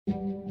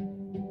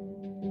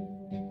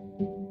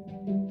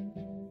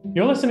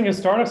You're listening to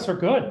Startups for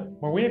Good,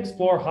 where we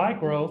explore high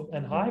growth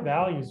and high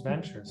values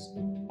ventures.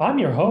 I'm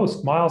your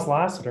host, Miles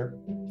Lassiter,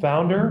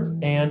 founder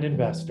and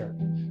investor.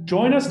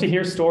 Join us to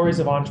hear stories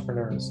of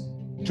entrepreneurs.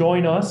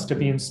 Join us to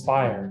be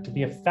inspired, to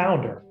be a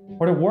founder,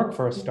 or to work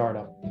for a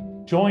startup.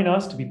 Join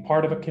us to be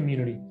part of a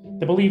community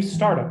that believes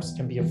startups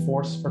can be a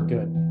force for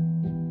good.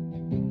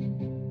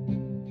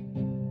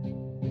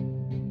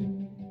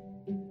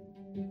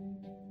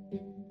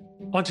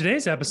 On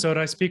today's episode,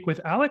 I speak with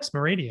Alex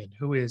Meridian,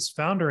 who is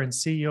founder and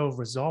CEO of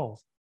Resolve,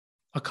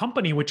 a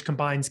company which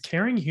combines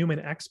caring human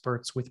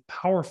experts with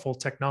powerful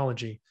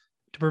technology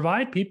to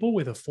provide people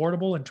with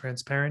affordable and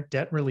transparent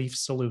debt relief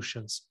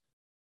solutions.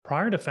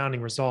 Prior to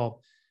founding Resolve,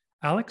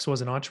 Alex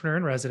was an entrepreneur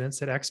in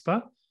residence at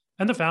Expa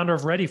and the founder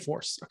of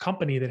ReadyForce, a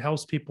company that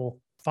helps people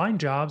find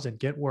jobs and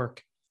get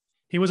work.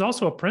 He was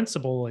also a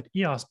principal at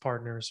EOS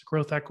Partners, a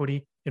growth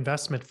equity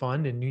investment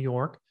fund in New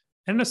York,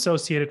 and an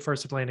associate at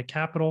First Atlantic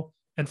Capital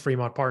and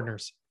Fremont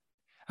Partners.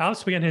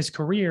 Alex began his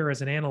career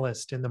as an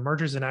analyst in the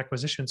mergers and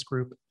acquisitions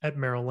group at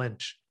Merrill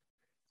Lynch.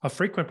 A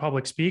frequent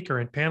public speaker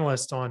and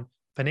panelist on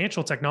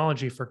financial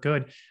technology for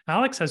good,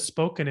 Alex has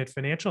spoken at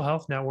Financial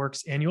Health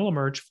Network's annual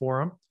Emerge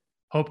Forum,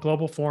 Hope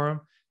Global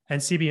Forum,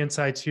 and CB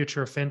Insight's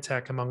Future of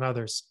FinTech, among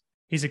others.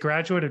 He's a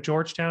graduate of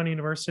Georgetown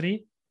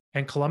University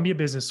and Columbia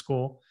Business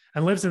School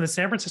and lives in the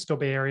San Francisco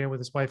Bay Area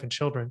with his wife and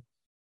children.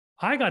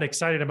 I got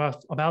excited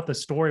about the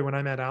story when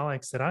I met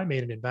Alex that I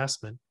made an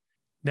investment.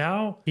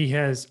 Now he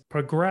has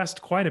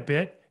progressed quite a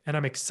bit, and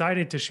I'm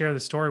excited to share the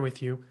story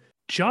with you.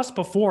 Just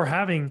before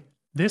having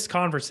this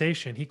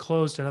conversation, he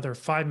closed another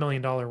 $5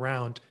 million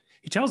round.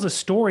 He tells a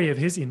story of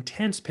his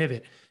intense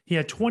pivot. He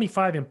had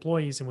 25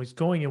 employees and was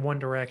going in one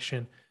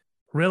direction,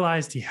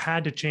 realized he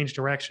had to change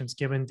directions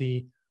given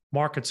the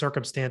market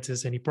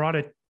circumstances, and he brought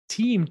a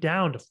team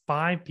down to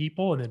 5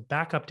 people and then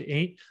back up to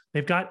 8.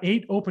 They've got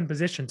 8 open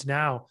positions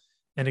now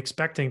and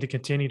expecting to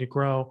continue to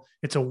grow.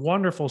 It's a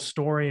wonderful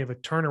story of a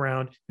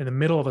turnaround in the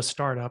middle of a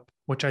startup,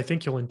 which I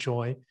think you'll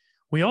enjoy.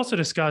 We also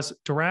discuss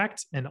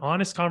direct and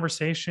honest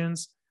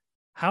conversations,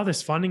 how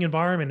this funding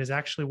environment is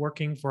actually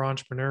working for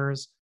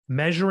entrepreneurs,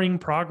 measuring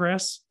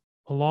progress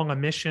along a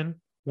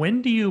mission,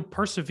 when do you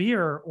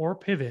persevere or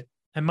pivot,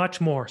 and much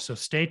more. So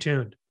stay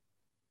tuned.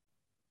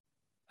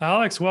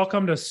 Alex,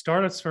 welcome to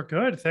Startups for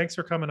Good. Thanks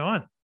for coming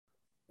on.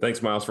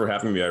 Thanks, Miles, for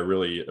having me. I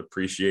really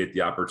appreciate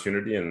the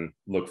opportunity and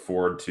look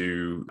forward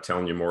to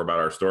telling you more about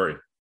our story.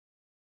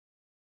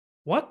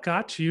 What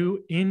got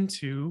you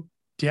into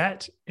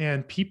debt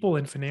and people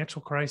in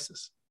financial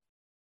crisis?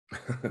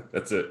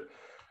 That's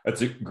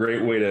a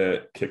great way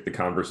to kick the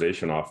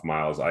conversation off,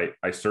 Miles. I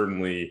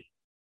certainly,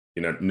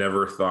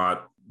 never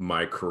thought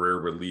my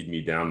career would lead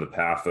me down the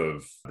path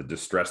of the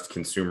distressed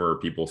consumer,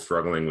 people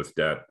struggling with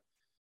debt.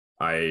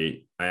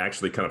 I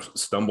actually kind of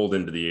stumbled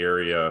into the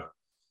area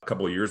a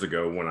couple of years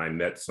ago when I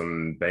met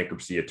some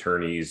bankruptcy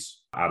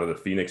attorneys out of the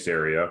Phoenix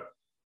area.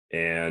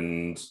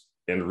 And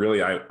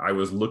really, I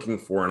was looking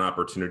for an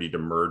opportunity to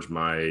merge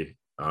my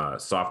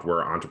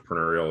software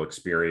entrepreneurial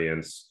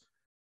experience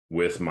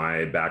with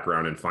my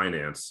background in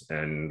finance,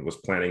 and was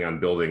planning on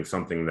building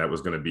something that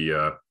was going to be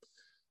a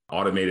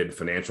automated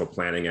financial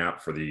planning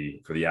app for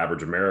the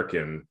average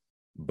American.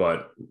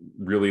 But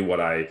really what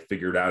I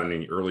figured out in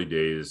the early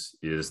days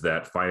is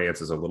that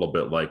finance is a little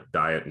bit like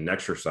diet and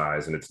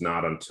exercise. And it's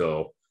not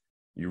until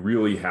you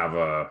really have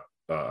a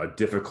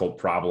difficult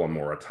problem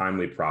or a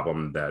timely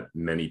problem that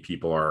many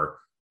people are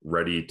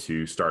ready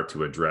to start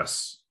to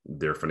address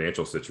their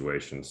financial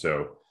situation.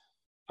 So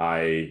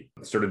I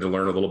started to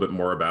learn a little bit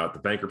more about the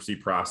bankruptcy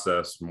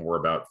process, more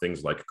about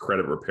things like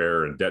credit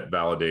repair and debt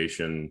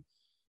validation,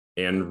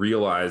 and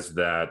realized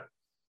that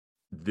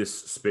this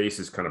space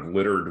is kind of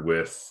littered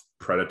with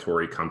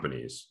predatory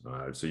companies.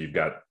 So you've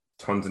got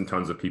tons and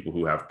tons of people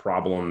who have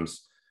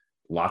problems,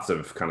 lots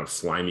of kind of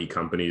slimy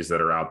companies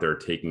that are out there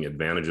taking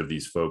advantage of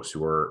these folks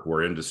who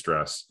are in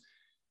distress.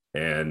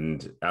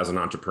 And as an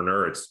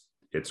entrepreneur,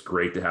 it's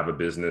great to have a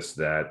business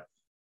that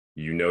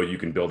you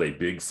can build a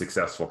big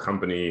successful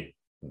company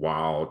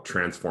while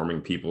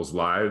transforming people's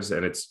lives.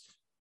 And it's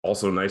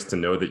also nice to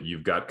know that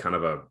you've got kind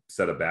of a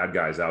set of bad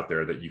guys out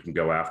there that you can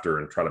go after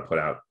and try to put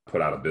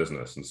out a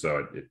business. And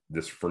so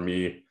for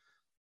me,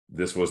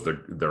 this was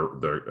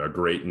a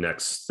great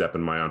next step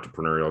in my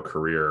entrepreneurial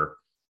career.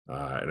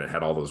 And it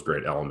had all those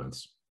great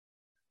elements.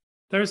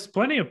 There's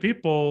plenty of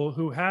people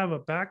who have a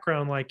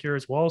background like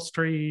yours, Wall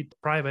Street,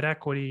 private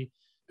equity,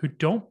 who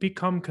don't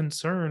become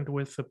concerned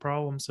with the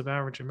problems of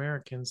average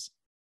Americans.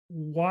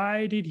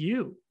 Why did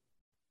you?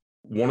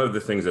 One of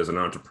the things as an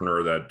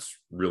entrepreneur that's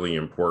really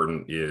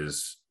important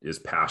is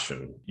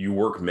passion. You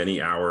work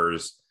many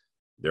hours.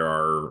 There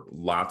are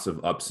lots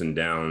of ups and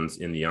downs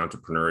in the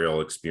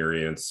entrepreneurial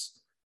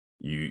experience.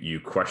 You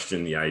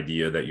question the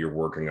idea that you're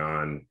working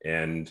on.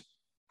 And,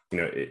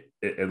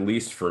 at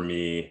least for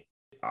me,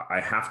 I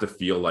have to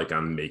feel like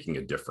I'm making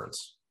a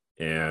difference.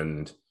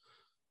 And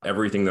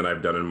everything that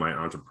I've done in my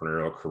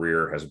entrepreneurial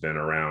career has been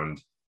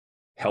around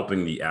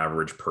helping the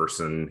average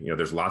person.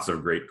 There's lots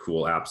of great,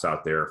 cool apps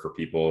out there for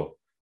people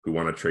who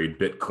want to trade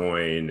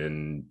Bitcoin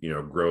and,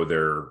 grow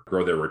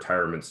their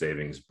retirement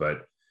savings.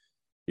 But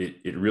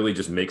it really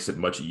just makes it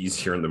much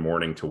easier in the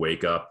morning to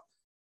wake up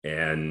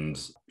and,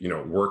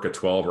 work a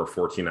 12 or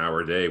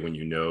 14-hour day when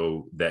you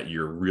know that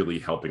you're really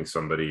helping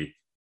somebody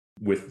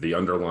with the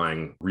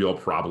underlying real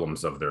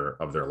problems of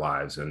their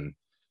lives. And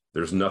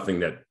there's nothing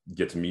that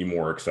gets me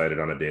more excited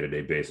on a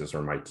day-to-day basis,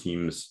 or my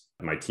team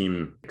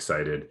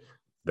excited,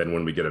 than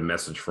when we get a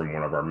message from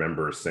one of our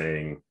members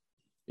saying,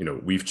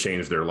 we've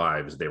changed their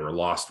lives. They were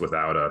lost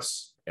without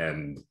us.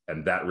 And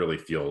that really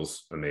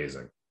feels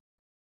amazing.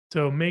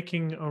 So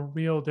making a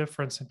real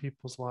difference in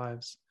people's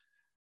lives.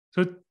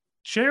 So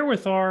share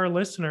with our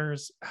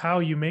listeners how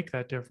you make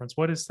that difference.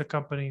 What is the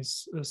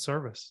company's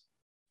service?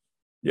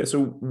 Yeah.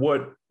 So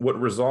what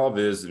Resolve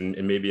is,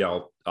 and maybe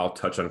I'll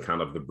touch on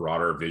kind of the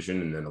broader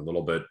vision and then a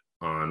little bit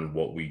on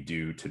what we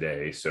do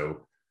today.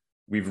 So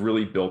we've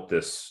really built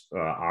this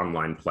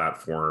online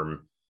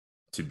platform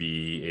to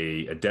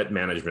be a debt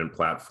management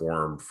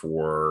platform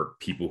for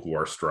people who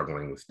are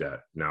struggling with debt.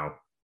 Now,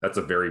 that's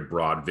a very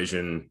broad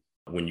vision.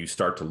 When you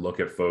start to look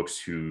at folks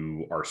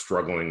who are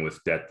struggling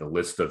with debt, the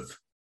list of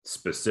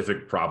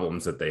specific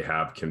problems that they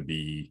have can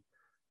be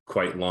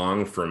quite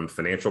long, from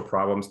financial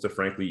problems to,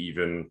 frankly,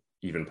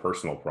 even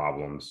personal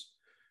problems.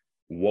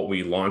 What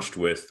we launched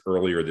with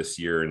earlier this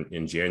year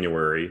in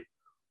January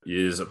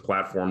is a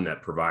platform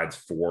that provides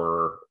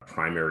 4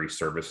 primary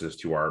services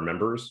to our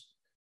members.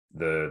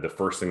 The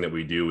first thing that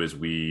we do is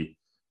we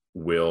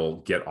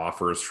will get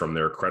offers from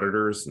their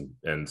creditors,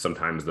 and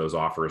sometimes those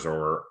offers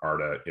are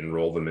to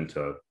enroll them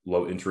into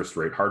low interest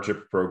rate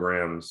hardship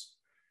programs.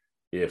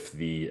 If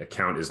the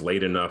account is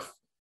late enough,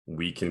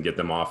 we can get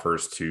them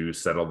offers to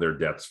settle their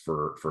debts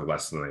for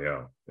less than they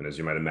owe. And as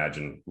you might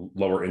imagine,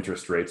 lower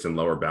interest rates and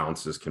lower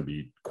balances can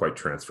be quite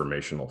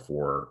transformational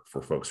for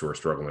folks who are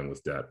struggling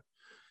with debt.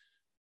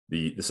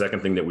 The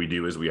second thing that we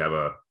do is we have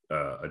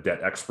a debt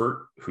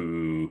expert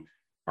who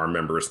our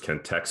members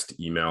can text,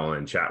 email,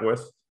 and chat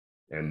with.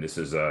 And this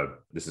is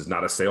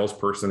not a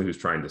salesperson who's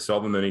trying to sell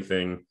them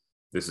anything.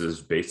 This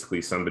is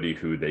basically somebody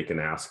who they can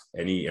ask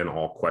any and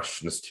all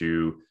questions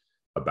to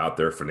about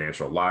their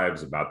financial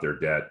lives, about their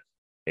debt,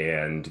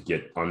 and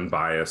get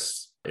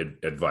unbiased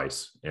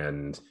advice.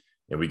 And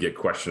we get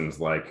questions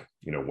like,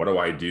 what do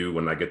I do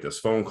when I get this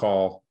phone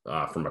call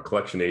from a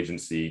collection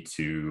agency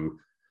to,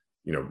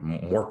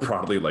 more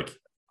broadly, like,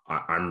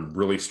 I'm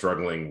really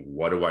struggling.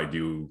 What do I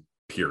do?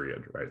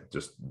 Period. Right?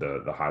 Just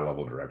the high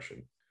level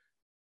direction.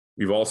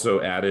 We've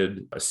also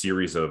added a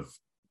series of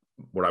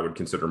what I would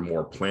consider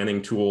more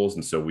planning tools.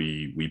 And so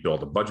we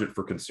build a budget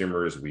for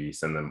consumers. We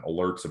send them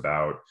alerts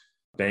about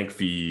bank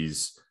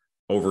fees,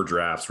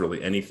 overdrafts,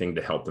 really anything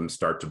to help them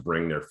start to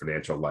bring their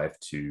financial life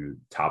to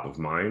top of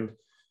mind.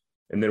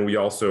 And then we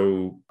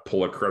also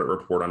pull a credit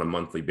report on a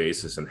monthly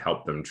basis and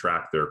help them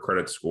track their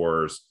credit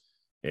scores,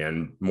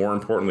 and more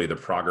importantly, the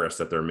progress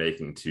that they're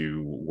making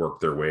to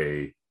work their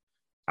way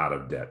out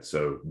of debt.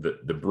 So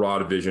the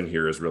broad vision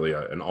here is really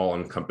an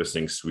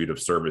all-encompassing suite of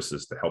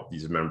services to help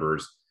these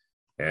members.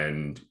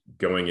 And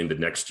going into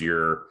next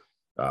year,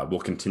 we'll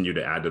continue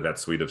to add to that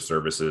suite of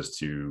services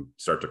to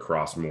start to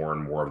cross more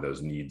and more of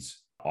those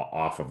needs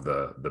off of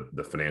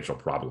the financial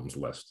problems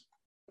list.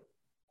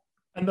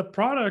 And the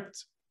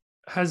product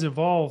has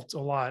evolved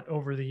a lot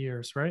over the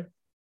years, right?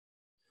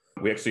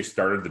 We actually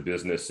started the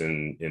business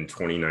in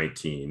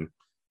 2019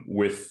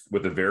 with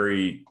a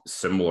very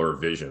similar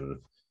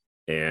vision.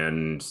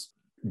 And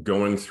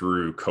going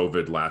through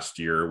COVID last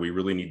year, we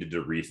really needed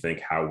to rethink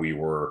how we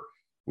were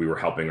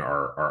helping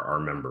our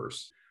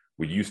members.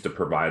 We used to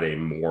provide a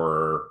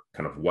more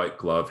kind of white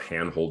glove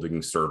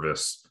hand-holding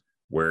service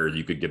where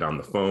you could get on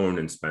the phone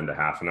and spend a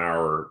half an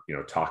hour,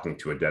 talking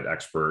to a debt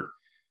expert.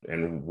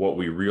 And what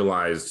we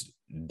realized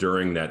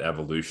during that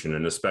evolution,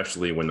 and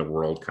especially when the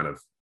world kind of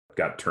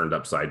got turned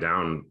upside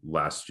down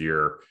last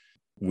year,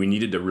 we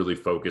needed to really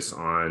focus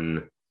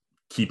on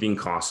keeping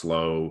costs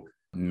low,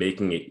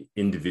 making it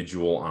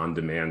individual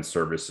on-demand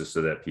services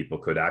so that people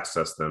could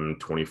access them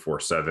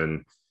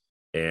 24/7.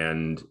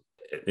 And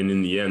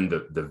in the end,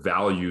 the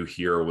value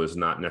here was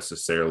not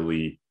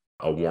necessarily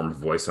a warm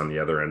voice on the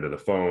other end of the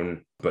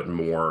phone, but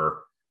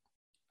more,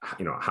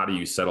 how do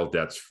you settle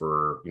debts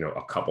for,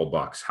 a couple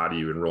bucks? How do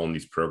you enroll in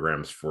these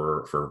programs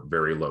for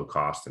very low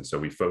cost? And so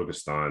we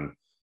focused on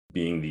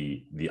being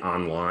the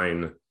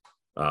online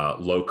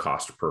low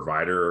cost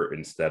provider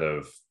instead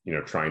of,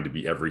 trying to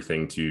be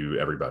everything to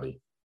everybody.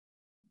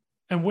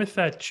 And with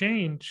that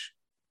change,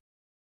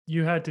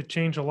 you had to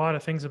change a lot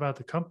of things about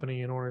the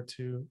company in order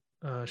to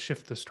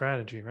shift the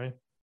strategy, right?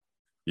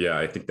 Yeah,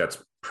 I think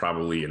that's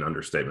probably an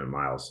understatement,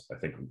 Miles. I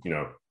think,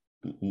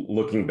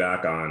 looking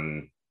back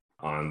on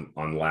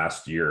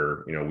last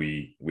year,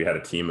 we had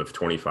a team of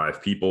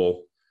 25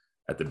 people.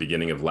 At the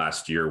beginning of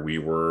last year, we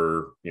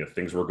were,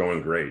 things were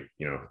going great,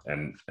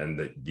 and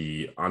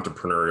the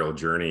entrepreneurial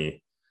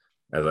journey,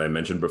 as I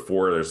mentioned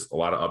before, there's a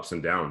lot of ups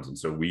and downs. And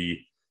so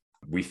we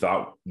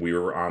thought we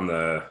were on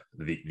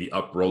the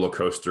up roller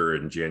coaster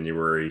in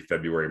January,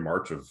 February,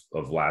 March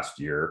of last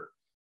year.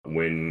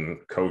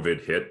 When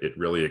COVID hit, it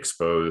really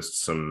exposed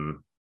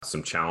some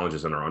some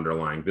challenges in our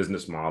underlying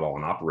business model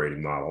and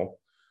operating model.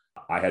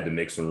 I had to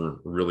make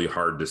some really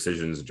hard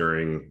decisions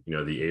during,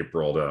 the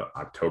April to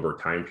October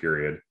time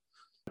period.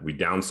 We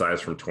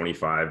downsized from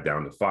 25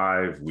 down to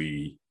 5.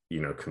 We,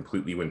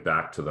 completely went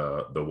back to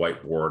the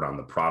whiteboard on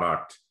the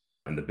product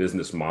and the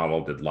business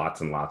model, did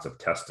lots and lots of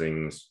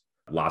testings,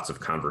 lots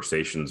of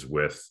conversations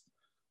with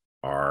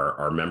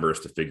our members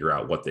to figure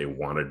out what they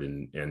wanted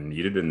and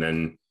needed, and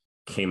then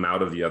came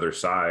out of the other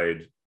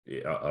side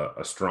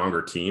a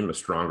stronger team, a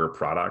stronger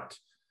product.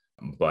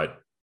 But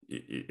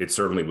it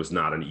certainly was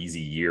not an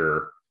easy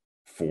year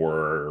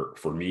for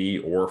me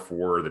or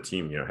for the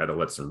team. Had to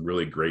let some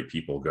really great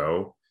people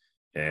go.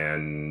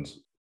 And,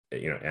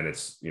 and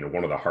it's,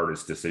 one of the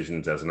hardest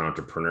decisions as an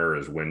entrepreneur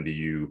is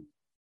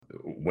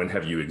when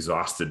have you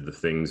exhausted the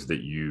things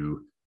that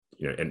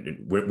and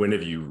when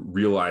have you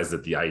realized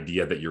that the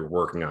idea that you're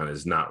working on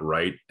is not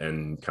right,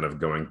 and kind of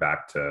going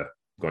back to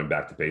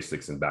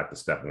basics and back to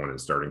step one and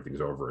starting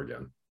things over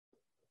again.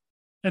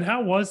 And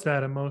how was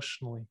that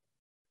emotionally?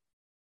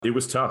 It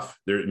was tough.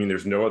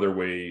 There's no other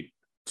way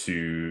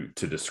to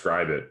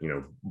describe it,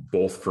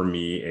 both for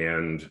me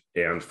and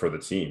for the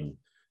team.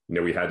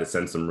 We had to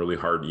send some really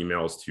hard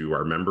emails to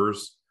our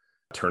members,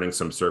 turning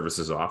some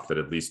services off that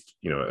at least,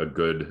 a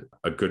good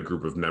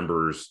group of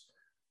members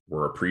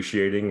were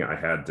appreciating. I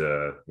had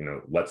to,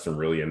 let some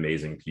really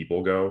amazing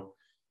people go.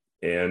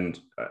 And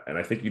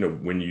I think,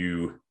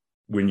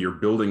 when you're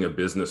building a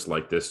business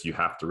like this, you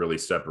have to really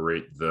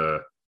separate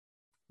the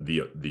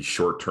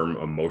short-term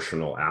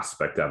emotional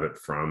aspect of it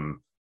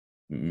from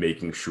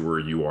making sure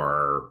you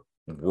are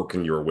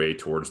working your way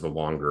towards the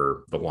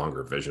longer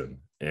vision.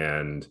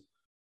 And,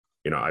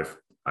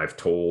 I've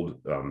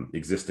told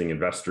existing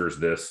investors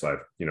this.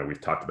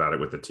 We've talked about it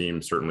with the team.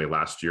 Certainly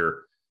last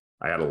year,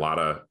 I had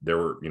there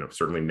were,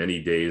 certainly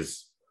many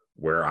days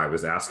where I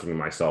was asking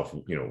myself,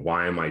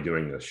 why am I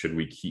doing this? Should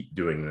we keep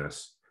doing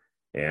this?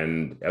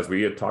 And as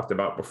we had talked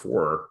about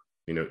before,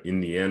 in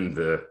the end,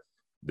 the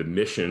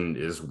mission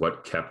is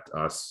what kept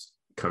us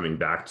coming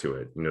back to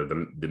it.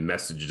 The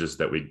messages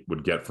that we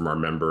would get from our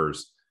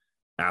members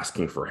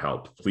asking for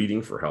help,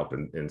 pleading for help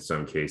in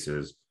some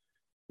cases,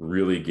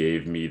 really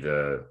gave me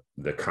the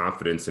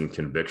confidence and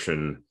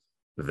conviction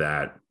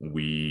that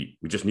we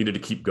just needed to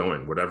keep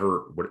going,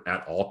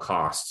 at all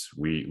costs,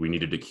 we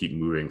needed to keep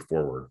moving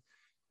forward.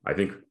 I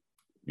think,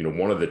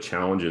 one of the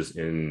challenges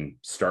in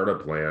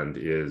startup land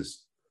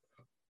is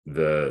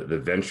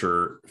the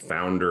venture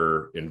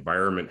founder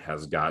environment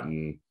has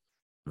gotten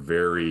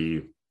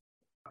very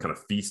kind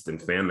of feast and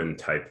famine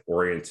type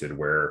oriented,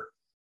 where,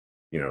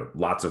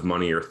 lots of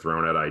money are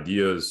thrown at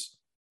ideas.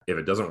 If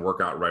it doesn't work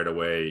out right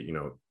away,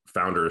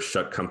 founders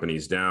shut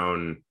companies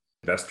down,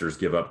 investors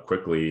give up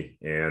quickly.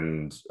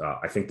 And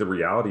I think the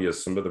reality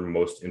is some of the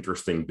most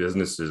interesting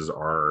businesses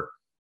are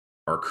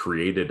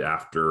created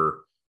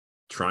after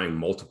trying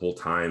multiple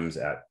times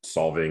at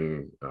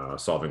solving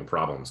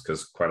problems,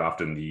 because quite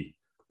often the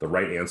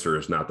right answer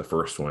is not the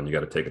first one. You got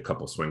to take a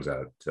couple swings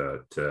at it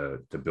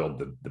to build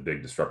the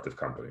big disruptive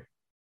company.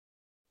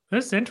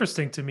 That's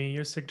interesting to me.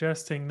 You're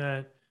suggesting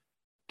that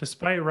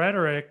despite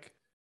rhetoric,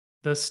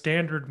 the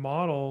standard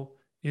model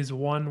is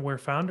one where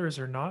founders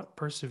are not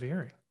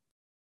persevering.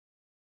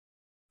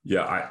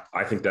 Yeah,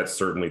 I think that's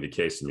certainly the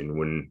case.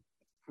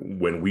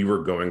 When we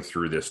were going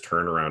through this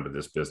turnaround of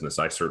this business,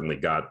 I certainly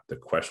got the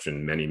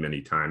question many,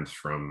 many times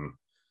from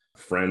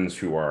friends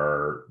who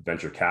are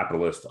venture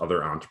capitalists,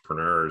 other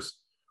entrepreneurs,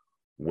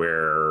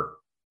 where,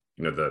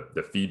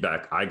 the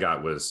feedback I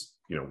got was,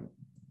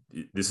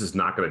 this is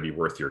not going to be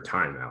worth your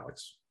time,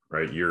 Alex,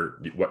 right? You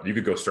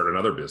could go start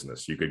another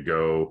business. You could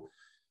go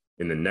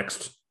in the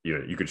next,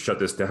 you could shut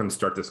this down,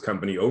 start this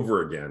company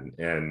over again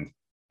and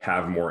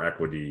have more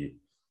equity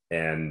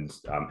and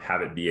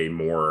have it be a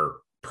more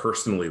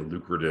personally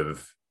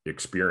lucrative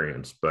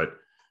experience. But,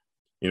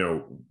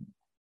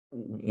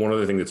 one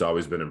other thing that's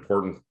always been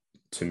important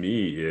to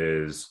me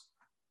is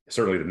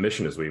certainly the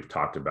mission, as we've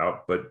talked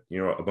about, but,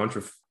 a bunch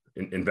of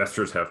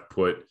investors have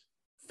put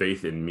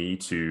faith in me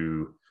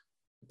to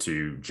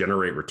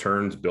generate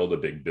returns, build a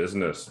big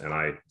business. And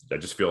I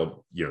just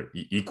feel,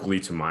 equally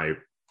to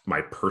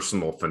my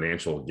personal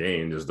financial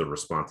gain is the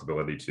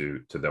responsibility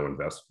to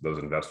those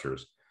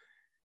investors.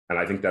 And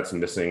I think that's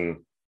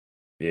missing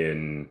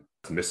in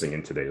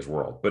today's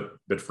world.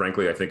 But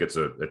frankly, I think it's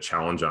a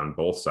challenge on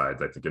both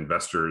sides. I think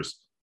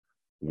investors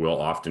will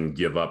often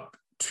give up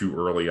too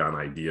early on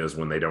ideas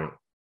when they don't,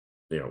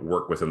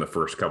 work within the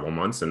first couple of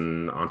months,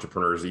 and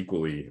entrepreneurs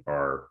equally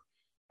are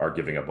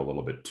giving up a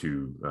little bit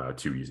too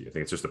easy. I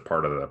think it's just a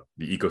part of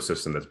the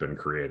ecosystem that's been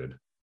created.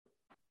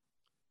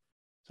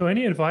 So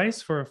any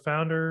advice for a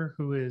founder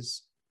who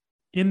is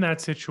in that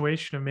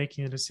situation of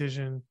making a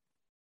decision?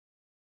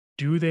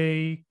 Do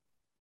they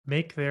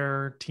make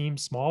their team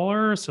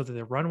smaller so that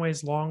their runway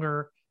is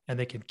longer and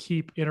they can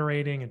keep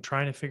iterating and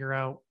trying to figure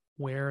out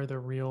where the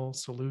real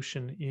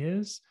solution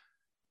is?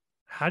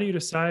 How do you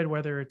decide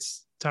whether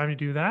it's time to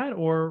do that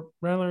or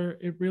rather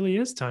it really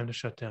is time to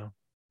shut down?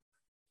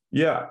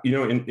 Yeah,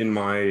 in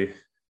my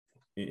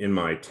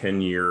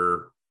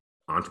 10-year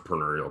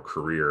entrepreneurial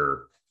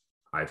career,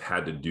 I've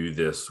had to do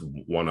this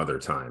one other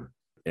time.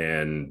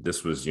 And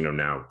this was,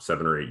 now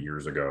 7 or 8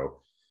 years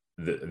ago.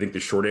 I think the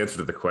short answer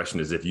to the question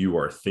is, if you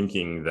are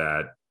thinking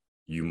that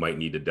you might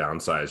need to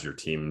downsize your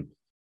team,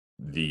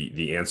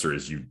 the answer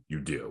is you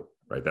do,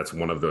 right? That's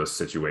one of those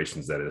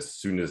situations that as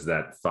soon as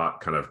that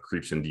thought kind of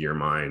creeps into your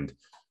mind,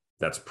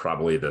 that's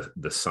probably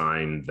the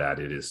sign that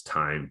it is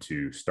time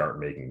to start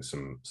making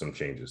some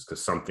changes,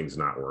 because something's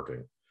not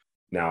working.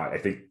 Now, I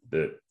think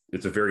that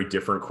it's a very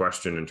different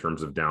question in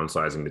terms of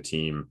downsizing the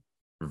team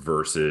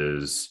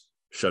versus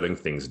shutting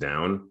things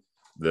down.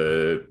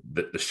 The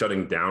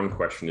shutting down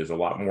question is a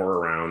lot more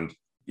around,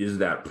 is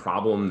that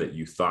problem that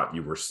you thought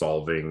you were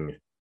solving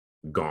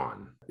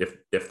gone? If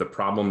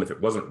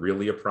it wasn't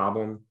really a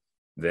problem,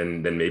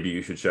 then maybe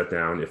you should shut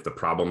down. If the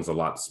problem's a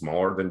lot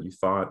smaller than you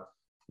thought,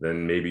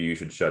 then maybe you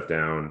should shut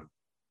down.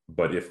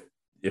 But if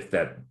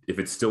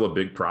it's still a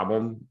big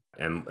problem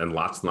and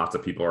lots and lots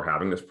of people are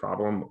having this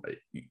problem,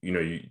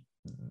 in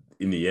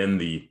the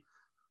end,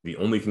 the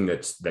only thing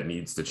that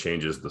needs to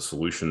change is the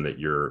solution that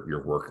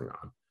you're working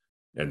on.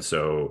 And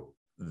so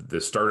the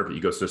startup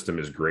ecosystem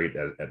is great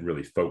at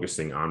really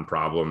focusing on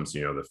problems.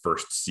 The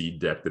first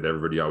seed deck that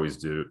everybody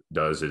always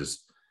does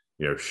is,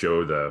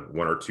 show the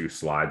 1 or 2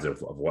 slides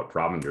of what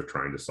problem you're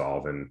trying to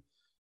solve.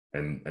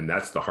 And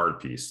that's the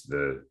hard piece,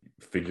 the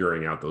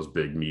figuring out those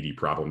big meaty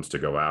problems to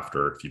go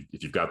after.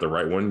 If you've got the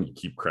right one, you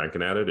keep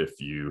cranking at it.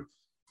 If you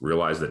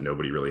realize that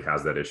nobody really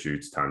has that issue,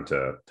 it's time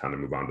to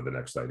move on to the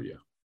next idea.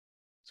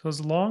 So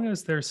as long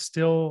as there's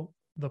still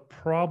the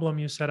problem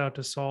you set out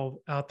to solve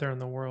out there in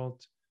the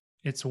world,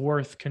 it's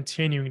worth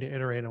continuing to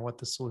iterate on what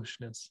the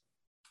solution is.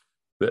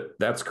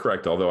 That's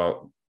correct.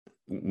 Although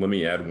let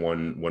me add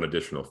one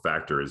additional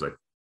factor is, like,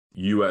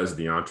 you as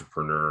the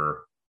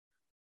entrepreneur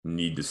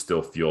need to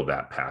still feel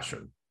that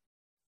passion,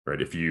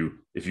 right? If you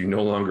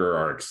no longer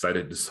are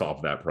excited to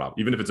solve that problem,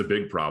 even if it's a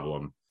big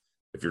problem,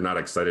 if you're not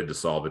excited to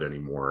solve it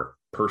anymore,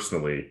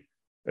 personally,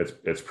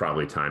 it's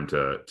probably time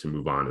to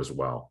move on as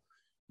well.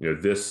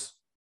 This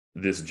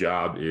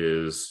job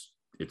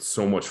it's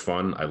so much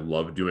fun. I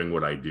love doing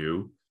what I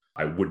do.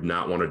 I would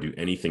not want to do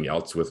anything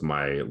else with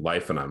my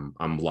life, and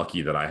I'm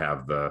lucky that I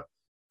have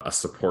a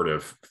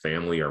supportive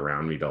family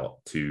around me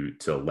to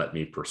let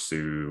me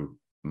pursue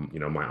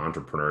my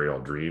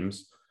entrepreneurial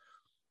dreams.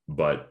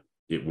 But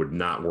it would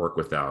not work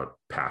without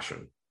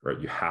passion, right?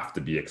 You have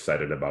to be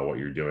excited about what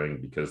you're doing,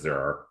 because there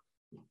are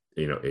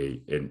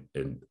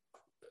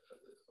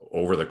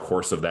over the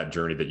course of that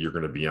journey that you're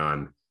going to be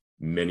on,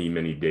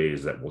 many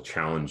days that will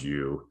challenge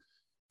you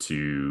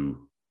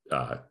to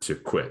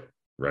quit,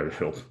 right?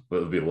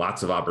 There'll be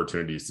lots of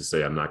opportunities to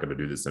say, I'm not going to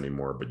do this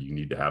anymore, but you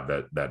need to have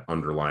that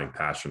underlying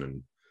passion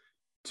and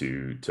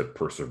to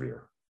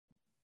persevere.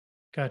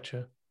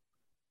 Gotcha.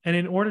 And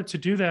in order to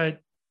do that,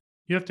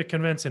 you have to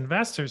convince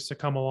investors to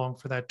come along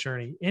for that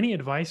journey. Any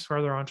advice for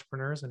other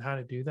entrepreneurs on how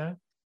to do that?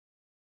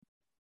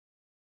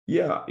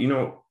 Yeah,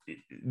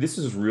 this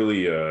is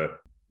really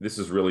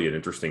an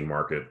interesting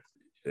market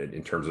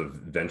in terms of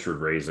venture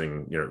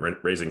raising,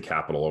 raising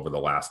capital over the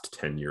last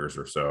 10 years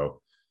or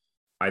so.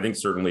 I think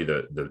certainly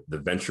the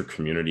venture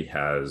community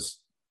has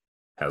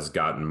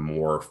gotten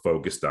more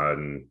focused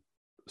on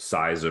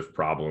size of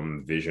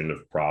problem, vision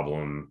of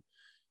problem.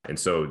 And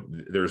so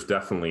there's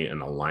definitely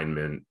an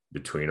alignment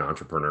between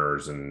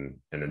entrepreneurs and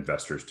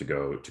investors to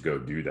go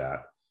do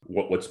that.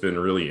 What's been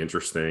really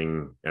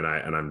interesting, and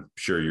I'm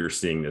sure you're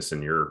seeing this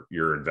in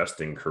your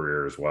investing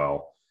career as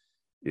well,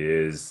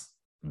 is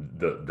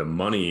the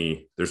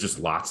money. There's just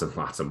lots and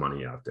lots of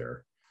money out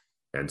there.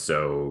 And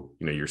so,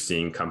 you're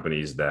seeing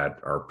companies that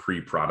are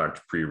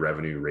pre-product,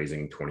 pre-revenue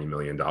raising $20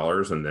 million.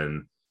 And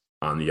then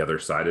on the other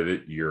side of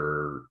it,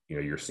 you're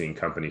seeing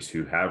companies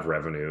who have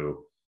revenue,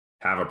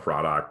 have a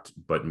product,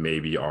 but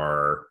maybe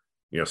are,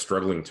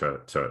 struggling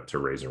to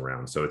raise a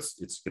round. So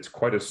it's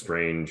quite a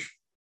strange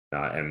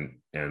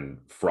and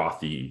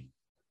frothy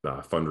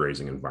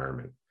fundraising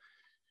environment.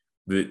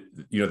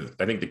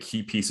 I think the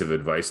key piece of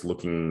advice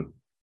looking,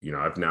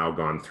 I've now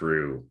gone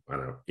through,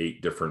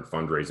 8 different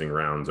fundraising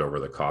rounds over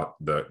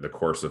the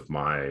course of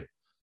my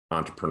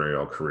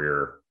entrepreneurial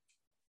career.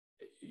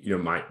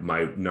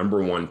 My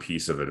number one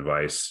piece of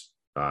advice,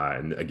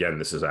 and again,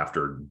 this is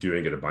after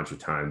doing it a bunch of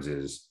times,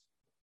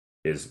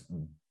 is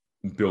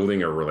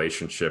building a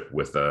relationship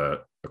with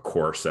a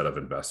core set of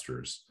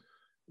investors.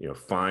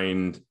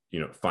 Find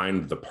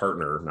the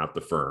partner, not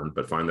the firm,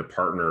 but find the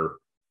partner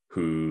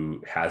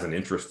who has an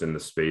interest in the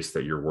space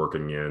that you're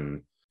working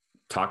in.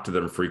 Talk to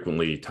them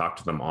frequently, talk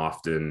to them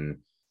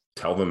often,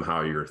 tell them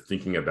how you're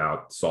thinking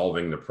about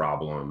solving the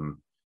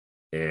problem,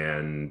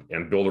 and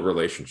build a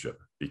relationship.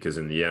 Because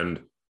in the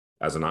end,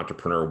 as an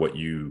entrepreneur,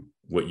 you're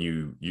going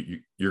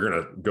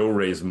to go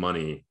raise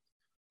money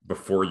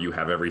before you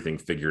have everything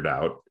figured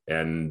out.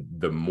 And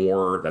the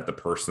more that the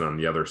person on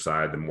the other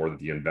side, the more that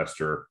the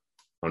investor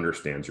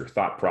understands your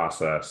thought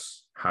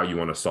process, how you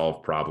want to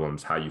solve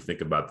problems, how you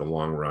think about the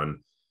long run,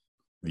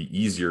 the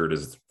easier it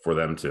is for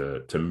them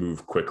to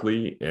move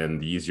quickly,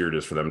 and the easier it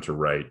is for them to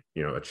write,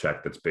 a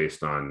check that's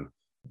based on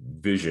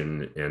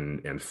vision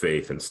and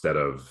faith instead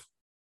of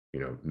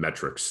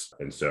metrics.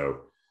 And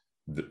so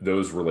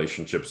those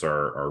relationships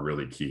are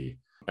really key.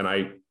 And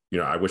I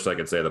wish I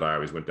could say that I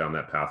always went down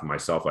that path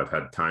myself. I've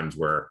had times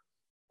where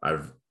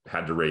I've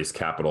had to raise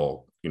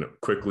capital,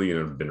 quickly, and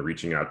have been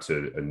reaching out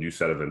to a new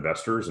set of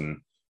investors.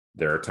 And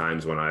there are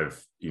times when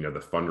the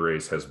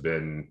fundraise has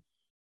been,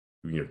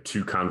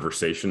 2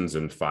 conversations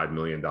and $5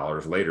 million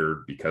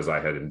later, because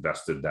I had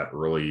invested that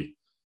early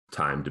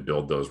time to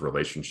build those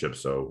relationships.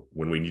 So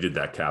when we needed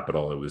that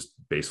capital, it was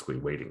basically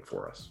waiting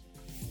for us.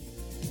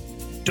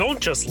 Don't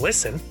just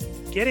listen,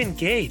 get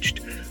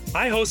engaged.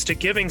 I host a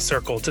giving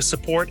circle to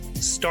support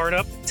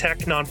startup tech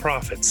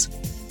nonprofits.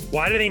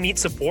 Why do they need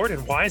support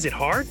and why is it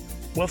hard?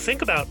 Well,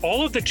 think about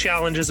all of the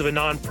challenges of a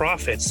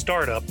nonprofit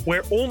startup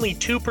where only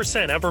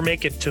 2% ever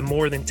make it to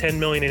more than $10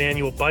 million in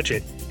annual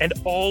budget, and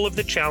all of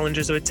the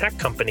challenges of a tech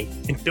company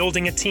in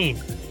building a team,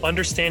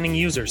 understanding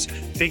users,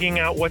 figuring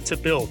out what to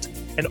build,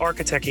 and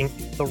architecting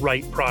the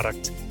right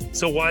product.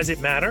 So why does it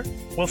matter?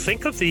 Well,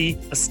 think of the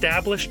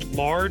established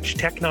large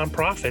tech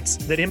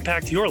nonprofits that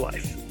impact your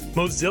life.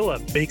 Mozilla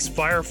makes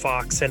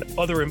Firefox and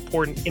other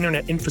important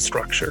internet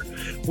infrastructure.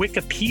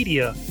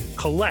 Wikipedia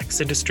collects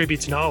and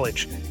distributes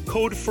knowledge.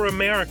 Code for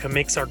America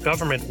makes our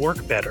government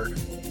work better.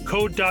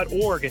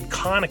 Code.org and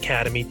Khan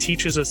Academy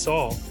teaches us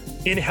all.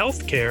 In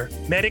healthcare,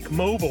 Medic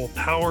Mobile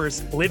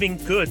powers Living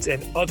Goods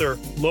and other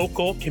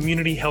local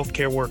community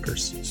healthcare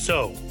workers.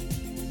 So,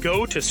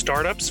 go to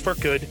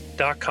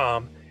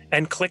startupsforgood.com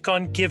and click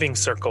on Giving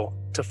Circle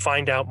to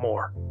find out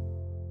more.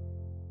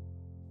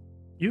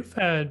 You've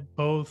had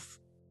both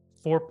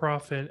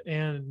for-profit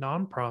and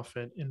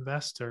nonprofit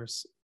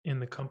investors in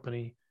the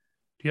company.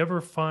 Do you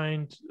ever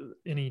find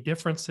any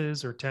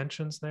differences or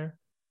tensions there?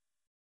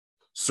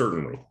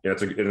 Certainly. Yeah,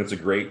 it's a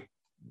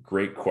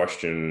great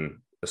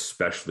question,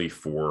 especially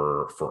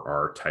for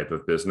our type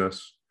of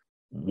business.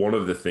 One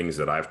of the things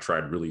that I've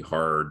tried really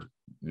hard,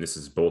 and this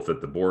is both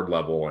at the board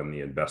level and the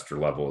investor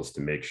level, is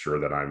to make sure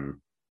that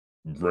I'm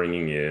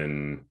bringing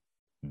in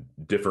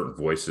different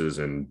voices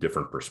and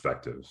different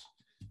perspectives.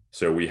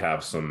 So we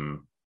have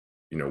some,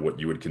 what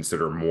you would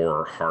consider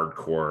more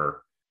hardcore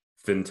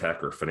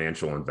fintech or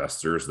financial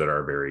investors that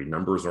are very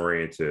numbers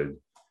oriented.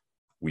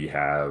 We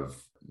have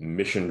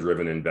mission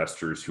driven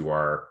investors who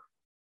are,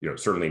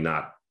 certainly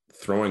not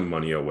throwing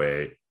money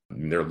away.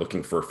 They're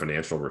looking for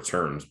financial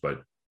returns,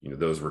 but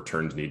those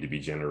returns need to be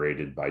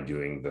generated by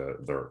doing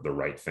the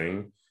right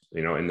thing.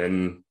 And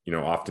then,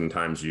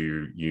 oftentimes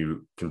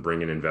you can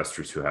bring in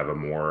investors who have a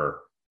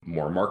more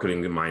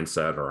marketing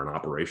mindset or an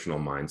operational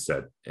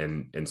mindset,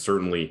 and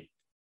certainly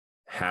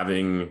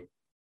having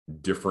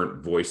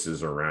different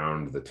voices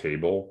around the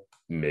table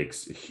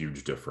makes a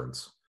huge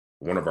difference.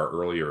 One of our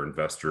earlier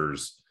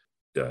investors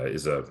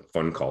is a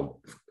fund called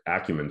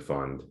Acumen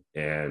Fund.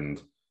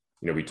 And,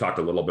 we talked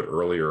a little bit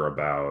earlier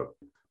about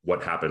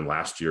what happened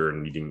last year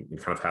and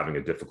kind of having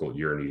a difficult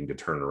year and needing to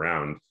turn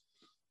around.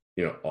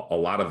 A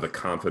lot of the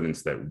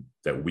confidence that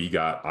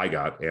I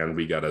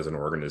got as an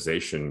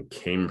organization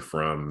came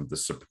from the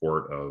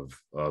support of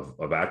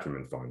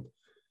Acumen Fund.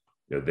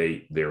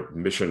 They're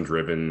mission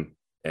driven,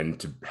 and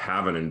to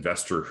have an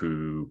investor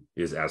who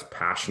is as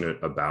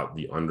passionate about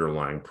the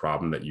underlying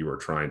problem that you are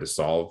trying to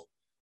solve,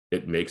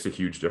 it makes a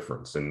huge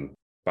difference. And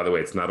by the way,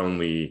 it's not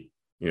only,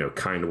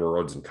 kind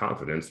words and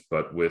confidence,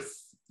 but with,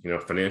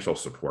 financial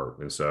support.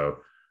 And so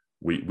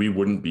we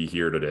wouldn't be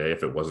here today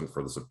if it wasn't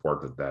for the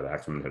support that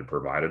Acumen had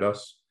provided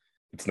us.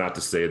 It's not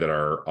to say that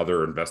our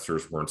other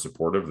investors weren't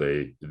supportive.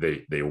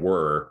 They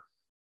were,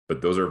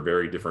 but those are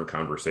very different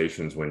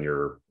conversations when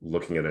you're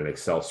looking at an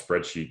Excel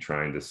spreadsheet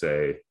trying to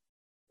say,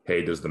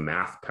 hey, does the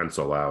math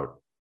pencil out,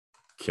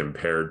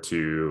 compared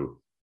to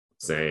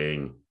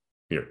saying,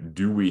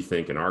 do we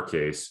think in our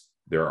case,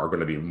 there are going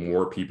to be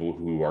more people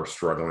who are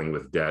struggling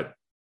with debt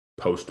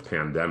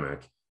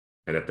post-pandemic?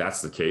 And if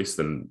that's the case,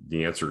 then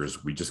the answer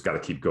is we just got to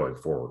keep going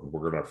forward.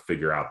 We're going to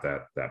figure out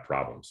that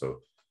problem. So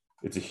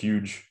it's a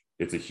huge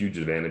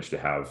advantage to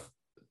have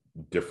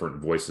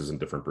different voices and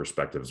different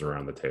perspectives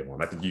around the table.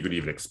 And I think you could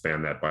even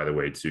expand that, by the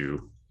way,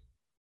 to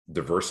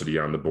diversity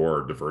on the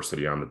board,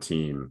 diversity on the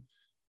team.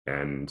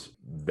 And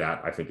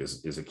that, I think,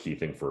 is a key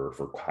thing for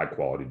high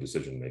quality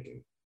decision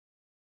making.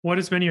 What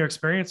has been your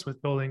experience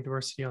with building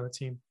diversity on the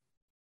team?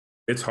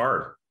 It's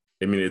hard.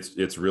 I mean,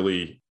 it's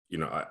really,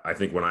 I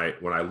think when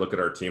I look at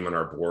our team and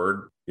our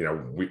board,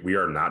 we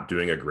are not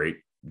doing a great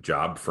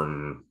job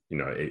from,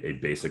 a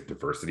basic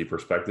diversity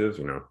perspective.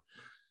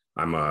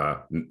 I'm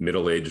a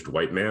middle-aged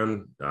white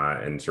man.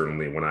 And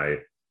certainly when I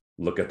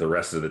look at the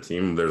rest of the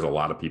team, there's a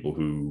lot of people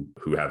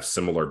who have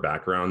similar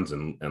backgrounds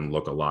and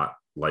look a lot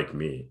like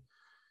me.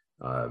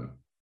 And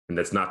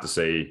that's not to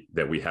say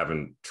that we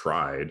haven't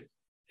tried,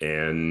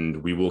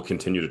 and we will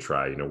continue to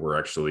try. We're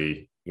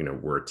actually,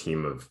 we're a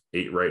team of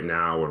 8 right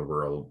now, and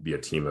we'll be a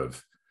team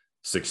of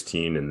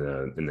 16 in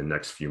the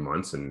next few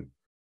months, and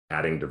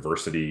adding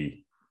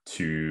diversity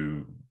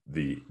to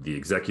the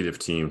executive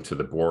team, to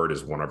the board,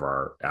 is one of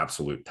our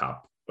absolute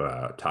top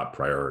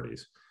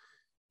priorities.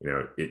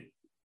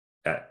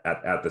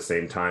 At the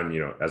same time,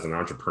 as an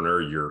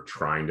entrepreneur, you're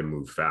trying to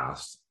move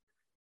fast,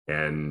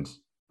 and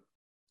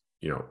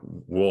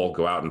we'll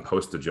go out and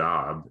post a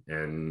job,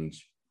 and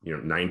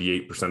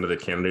 98% of the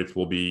candidates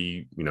will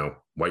be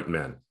white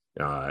men,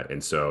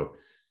 and so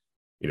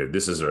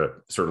this is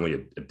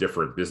certainly a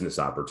different business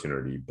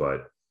opportunity,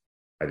 but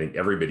I think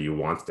everybody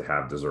wants to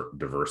have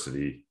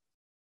diversity,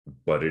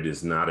 but it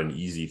is not an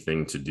easy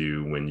thing to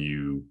do when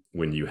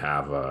you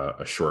have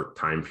a short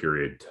time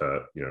period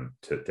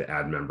to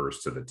add members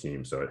to the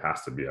team. So it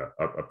has to be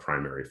a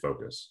primary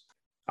focus.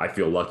 I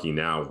feel lucky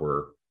now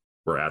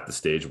we're at the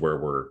stage where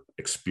we're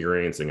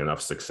experiencing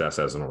enough success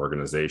as an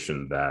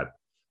organization that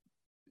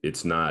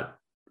it's not,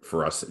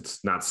 for us,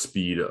 it's not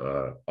speed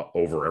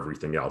over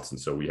everything else. And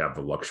so we have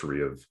the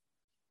luxury of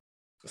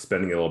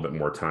spending a little bit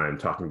more time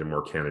talking to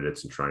more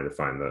candidates and trying to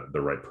find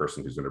the right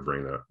person who's going to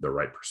bring the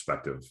right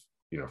perspective,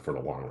 for the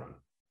long run.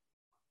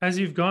 As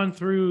you've gone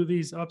through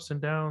these ups and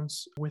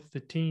downs with the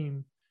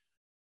team,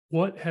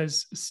 what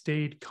has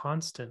stayed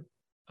constant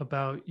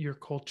about your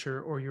culture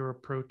or your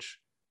approach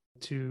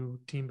to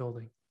team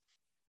building?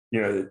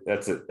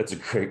 That's a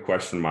great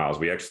question, Miles.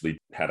 We actually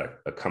had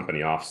a company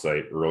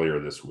offsite earlier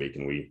this week,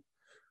 and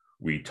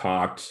we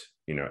talked,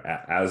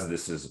 as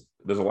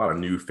there's a lot of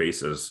new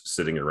faces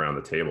sitting around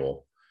the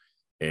table.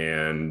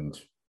 And,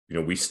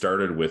 we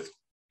started with,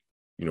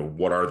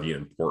 what are the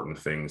important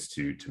things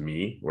to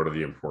me? What are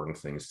the important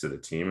things to the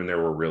team? And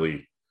there were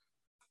really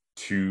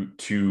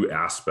two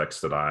aspects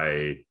that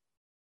I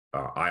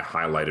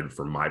highlighted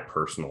from my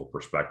personal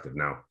perspective.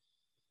 Now,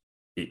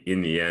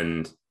 in the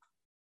end,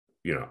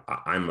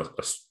 I'm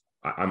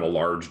a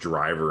large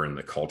driver in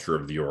the culture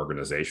of the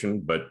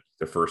organization, but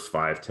the first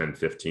 5, 10,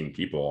 15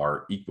 people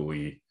are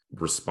equally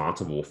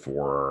responsible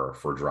for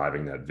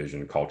driving that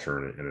vision, culture,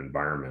 and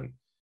environment.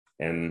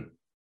 And,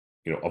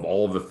 of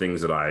all of the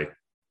things that I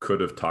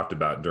could have talked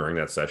about during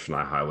that session,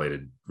 I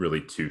highlighted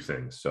really two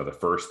things. So the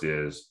first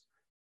is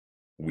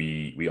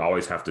we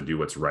always have to do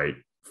what's right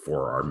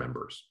for our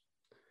members.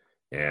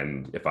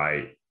 And if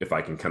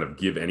I can kind of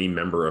give any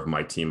member of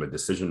my team a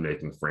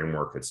decision-making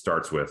framework, it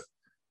starts with,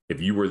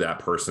 if you were that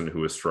person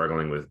who is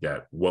struggling with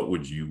debt, what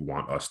would you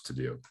want us to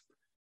do?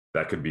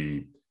 That could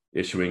be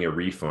issuing a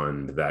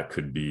refund. That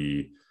could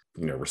be,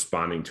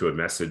 responding to a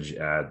message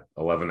at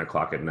 11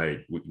 o'clock at night,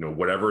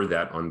 whatever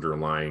that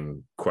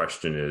underlying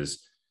question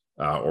is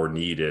or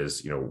need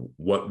is,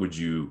 what would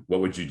you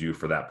do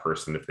for that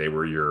person if they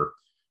were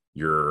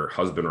your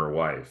husband or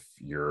wife,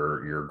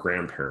 your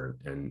grandparent,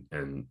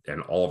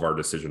 and all of our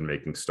decision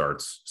making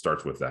starts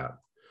with that.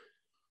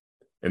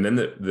 And then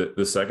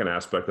the second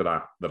aspect that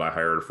I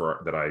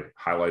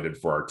highlighted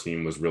for our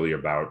team was really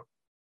about,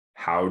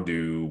 how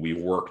do we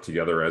work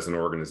together as an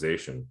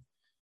organization?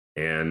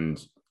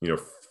 And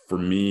for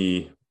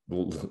me,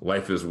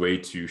 life is way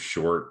too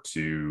short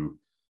to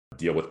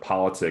deal with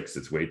politics.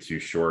 It's way too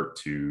short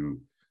to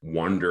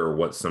wonder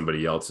what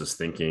somebody else is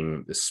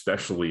thinking,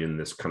 especially in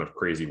this kind of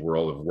crazy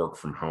world of work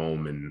from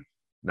home and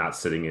not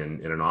sitting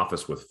in an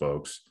office with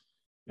folks.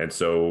 And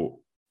so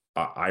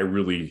I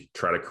really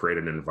try to create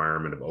an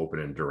environment of open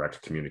and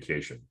direct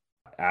communication,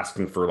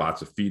 asking for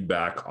lots of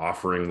feedback,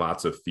 offering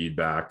lots of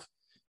feedback,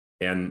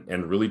 and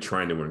really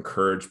trying to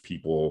encourage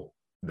people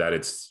that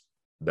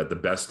the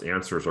best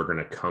answers are going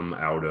to come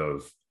out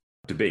of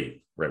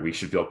debate, right? We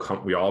should feel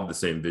we all have the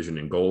same vision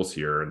and goals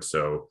here. And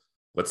so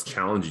let's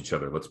challenge each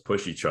other. Let's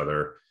push each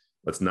other.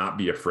 Let's not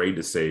be afraid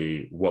to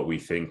say what we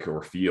think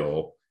or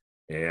feel.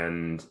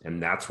 And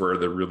that's where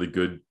the really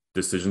good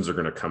decisions are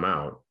going to come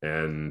out.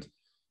 And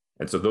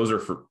so those are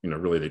for,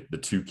 really the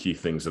two key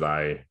things that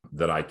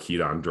I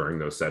keyed on during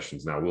those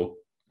sessions. Now we'll,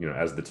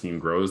 as the team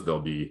grows,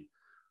 there'll be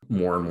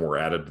more and more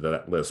added to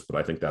that list, but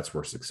I think that's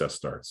where success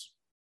starts.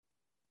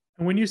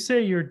 And when you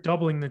say you're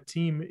doubling the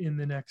team in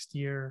the next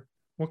year,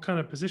 what kind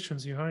of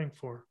positions are you hiring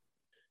for?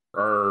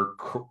 Our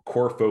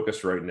core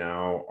focus right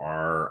now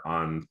are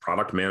on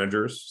product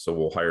managers. So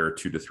we'll hire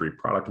 2 to 3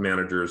 product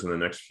managers in the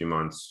next few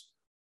months.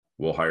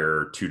 We'll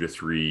hire 2 to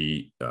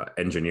 3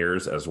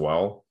 engineers as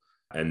well.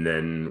 And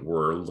then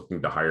we're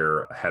looking to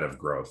hire a head of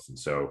growth. And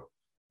so,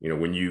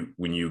 when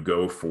you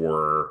go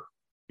for,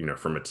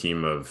 from a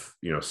team of,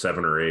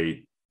 7 or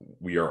 8,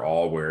 we are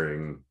all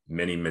wearing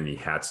many, many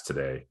hats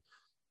today.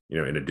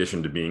 In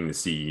addition to being the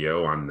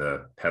CEO, I'm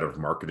the head of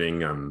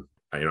marketing.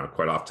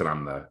 Quite often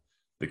I'm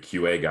the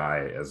QA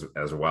guy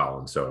as well.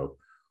 And so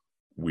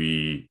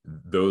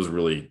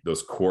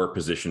those core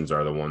positions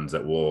are the ones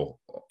that will,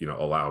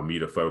 allow me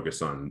to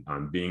focus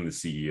on being the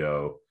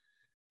CEO,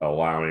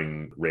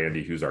 allowing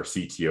Randy, who's our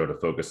CTO, to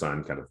focus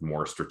on kind of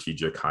more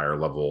strategic, higher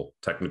level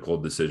technical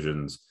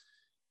decisions.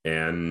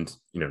 And,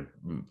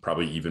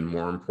 probably even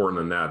more important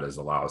than that is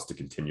allow us to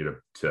continue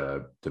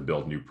to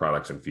build new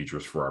products and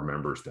features for our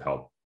members to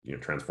help,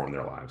 transform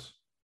their lives.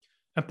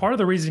 And part of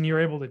the reason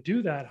you're able to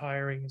do that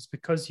hiring is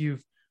because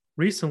you've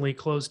recently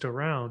closed a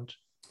round.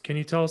 Can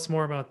you tell us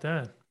more about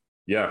that?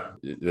 Yeah,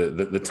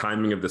 the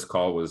timing of this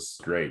call was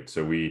great.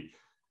 So we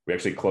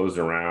actually closed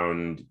a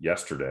round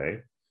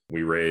yesterday.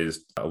 We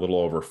raised a little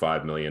over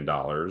 $5 million,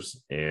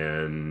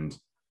 and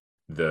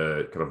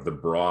the kind of the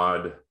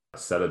broad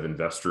set of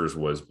investors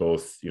was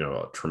both,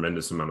 a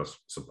tremendous amount of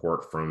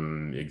support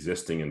from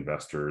existing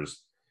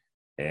investors,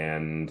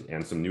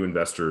 and some new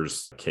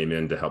investors came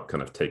in to help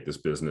kind of take this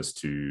business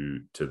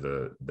to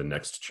the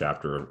next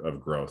chapter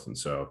of growth. And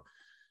so,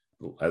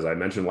 as I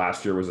mentioned,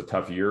 last year was a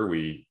tough year.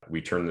 We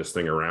turned this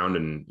thing around,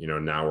 and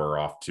now we're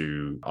off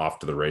to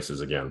the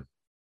races again.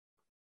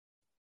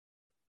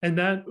 And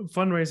that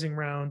fundraising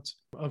round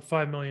of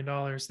 $5 million,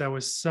 that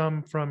was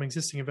some from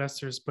existing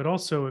investors, but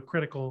also a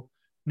critical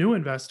new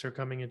investor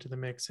coming into the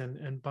mix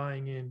and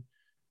buying in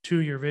to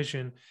your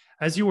vision.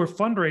 As you were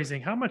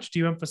fundraising, how much do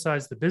you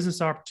emphasize the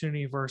business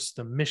opportunity versus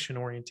the mission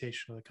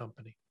orientation of the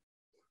company?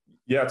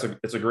 Yeah,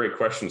 it's a great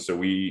question. So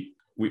we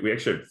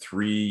actually had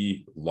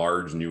 3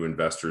 large new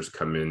investors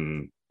come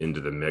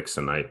into the mix,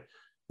 and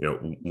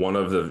one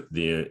of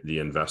the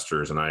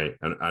investors, and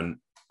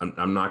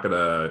I'm not going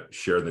to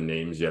share the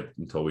names yet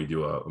until we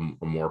do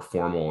a more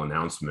formal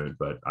announcement,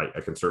 but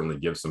I can certainly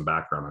give some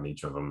background on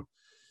each of them.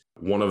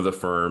 One of the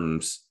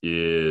firms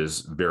is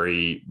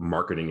very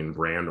marketing and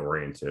brand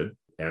oriented.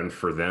 And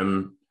for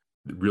them,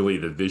 really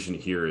the vision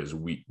here is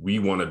we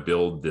want to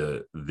build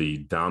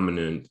the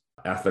dominant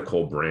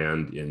ethical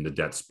brand in the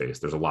debt space.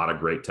 There's a lot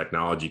of great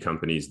technology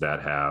companies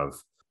that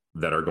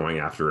are going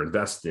after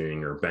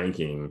investing or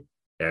banking,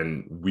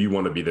 and we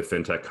want to be the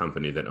fintech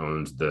company that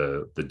owns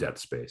the debt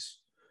space.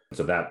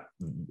 So that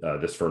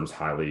this firm's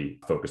highly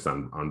focused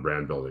on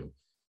brand building.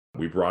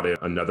 We brought in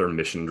another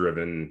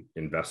mission-driven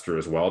investor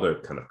as well to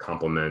kind of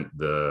complement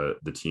the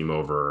team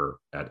over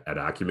at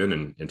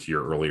Acumen. And to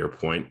your earlier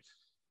point,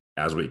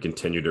 as we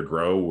continue to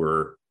grow,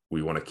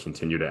 we want to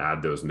continue to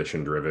add those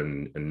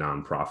mission-driven and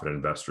nonprofit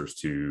investors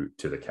to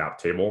the cap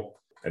table.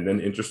 And then,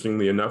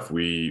 interestingly enough,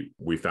 we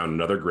found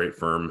another great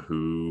firm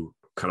who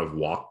kind of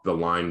walked the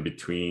line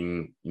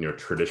between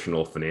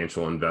traditional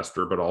financial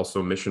investor, but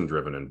also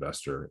mission-driven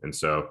investor. And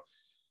so,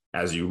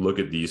 as you look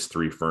at these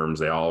 3 firms,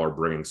 they all are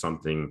bringing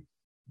something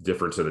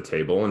different to the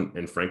table,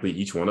 and frankly,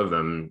 each one of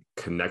them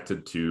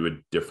connected to a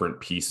different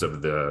piece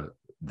of the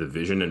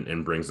vision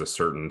and brings a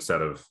certain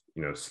set of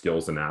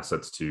skills and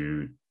assets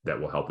that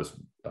will help us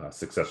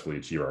successfully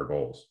achieve our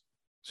goals.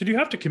 So do you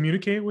have to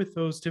communicate with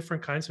those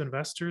different kinds of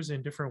investors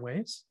in different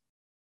ways?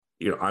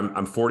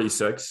 I'm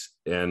 46,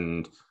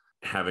 and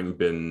having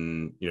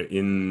been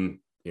an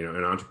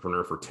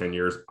entrepreneur for 10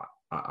 years,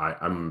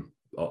 I'm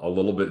a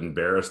little bit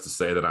embarrassed to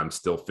say that I'm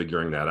still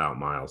figuring that out,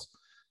 Miles.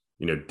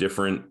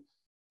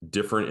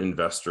 Different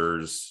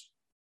investors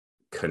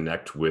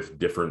connect with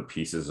different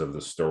pieces of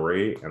the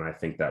story, and I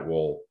think that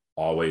will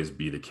always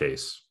be the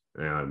case.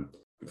 And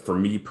for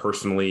me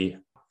personally,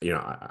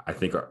 I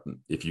think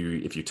if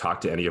you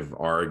talk to any of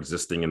our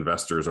existing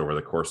investors over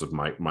the course of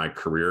my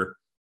career,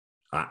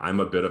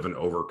 I'm a bit of an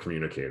over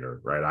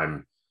communicator, right?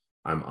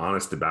 I'm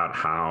honest about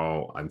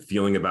how I'm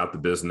feeling about the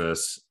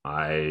business.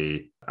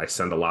 I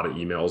send a lot of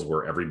emails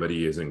where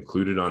everybody is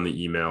included on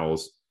the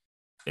emails.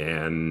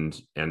 And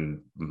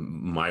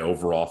my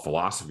overall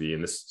philosophy,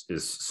 and this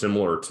is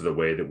similar to the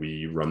way that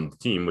we run the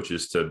team, which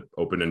is to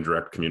open and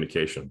direct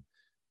communication.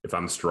 If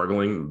I'm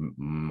struggling,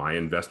 my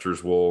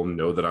investors will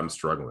know that I'm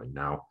struggling.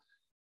 Now,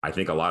 I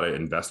think a lot of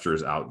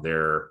investors out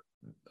there,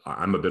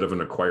 I'm a bit of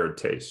an acquired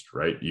taste,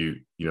 right?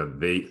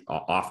 They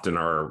often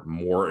are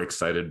more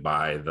excited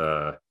by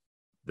the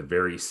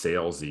very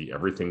salesy,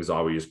 everything's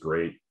always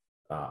great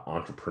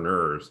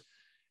entrepreneurs.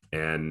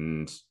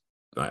 And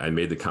I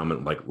made the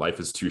comment, like, life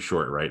is too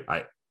short, right?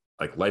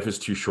 Life is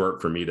too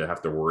short for me to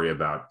have to worry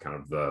about kind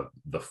of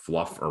the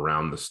fluff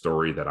around the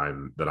story that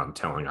I'm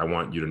telling. I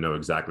want you to know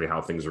exactly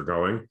how things are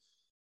going,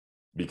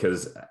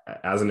 because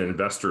as an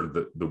investor,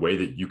 the way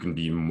that you can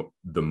be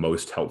the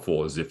most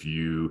helpful is if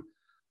you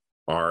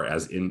are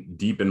as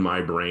deep in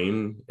my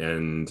brain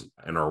and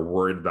are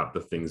worried about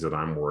the things that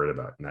I'm worried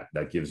about, and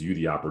that gives you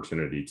the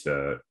opportunity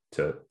to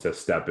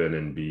step in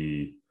and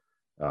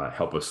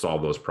help us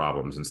solve those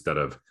problems instead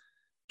of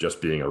just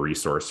being a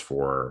resource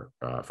for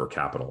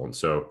capital. And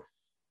so,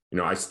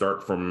 I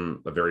start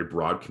from a very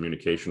broad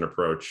communication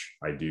approach.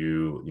 I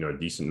do, a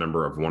decent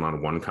number of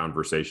one-on-one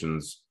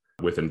conversations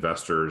with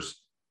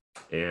investors,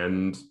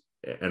 and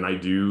I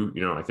do,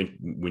 I think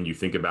when you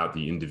think about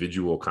the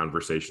individual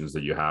conversations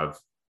that you have,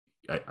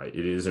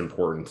 it is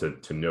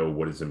important to know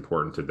what is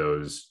important to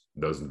those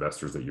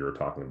investors that you're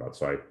talking about.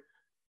 So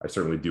I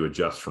certainly do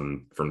adjust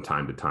from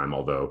time to time,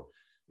 although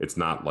it's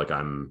not like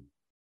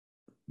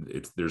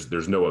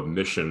there's no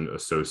mission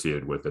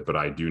associated with it, but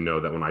I do know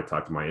that when I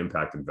talk to my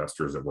impact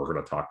investors, that we're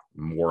going to talk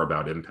more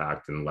about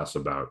impact and less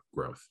about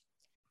growth.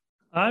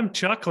 I'm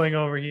chuckling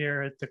over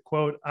here at the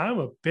quote, "I'm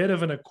a bit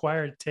of an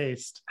acquired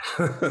taste."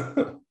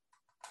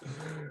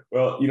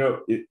 Well,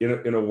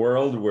 in a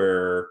world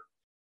where,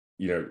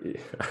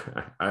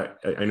 I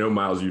know,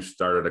 Miles, you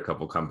started a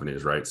couple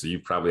companies, right? So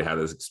you've probably had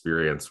this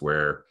experience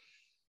where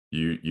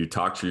you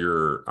talk to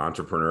your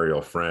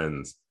entrepreneurial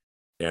friends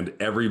and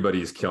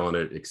everybody's killing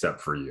it except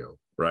for you,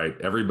 right?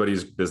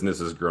 Everybody's business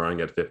is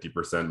growing at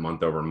 50%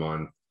 month over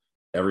month.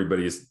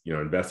 Everybody's,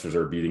 investors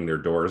are beating their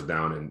doors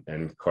down,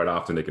 and quite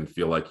often it can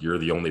feel like you're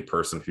the only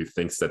person who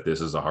thinks that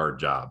this is a hard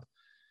job.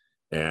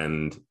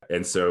 And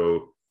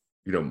so,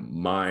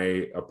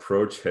 my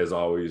approach has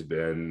always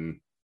been,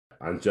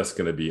 I'm just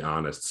going to be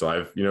honest. So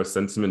I've,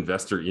 sent some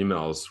investor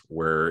emails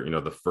where,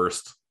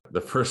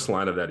 the first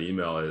line of that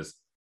email is,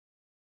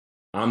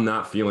 I'm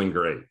not feeling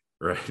great.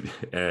 Right.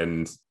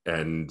 And,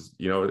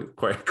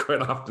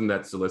 quite often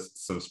that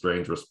solicits some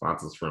strange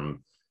responses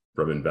from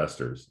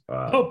investors.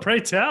 Oh, pray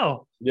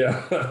tell.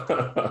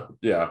 Yeah.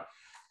 Yeah.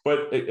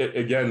 But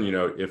again,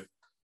 if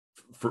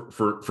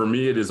for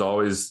me, it is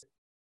always,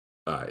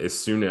 as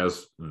soon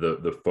as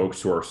the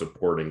folks who are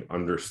supporting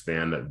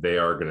understand that they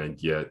are going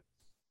to get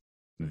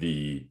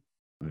the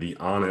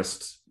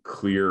honest,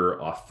 clear,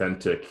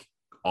 authentic,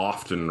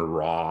 often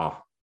raw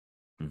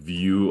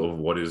view of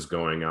what is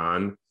going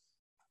on,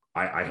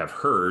 I have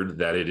heard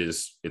that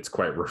it's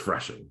quite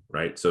refreshing,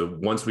 right? So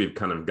once we've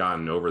kind of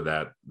gotten over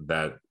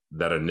that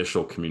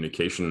initial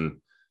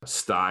communication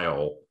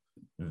style,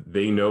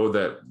 they know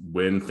that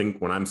when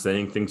I'm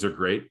saying things are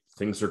great,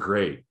 things are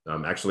great.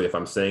 Actually, if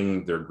I'm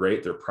saying they're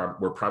great,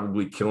 we're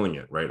probably killing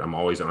it, right? I'm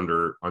always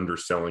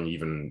underselling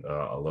even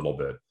a little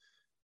bit.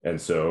 And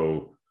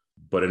so,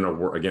 but in a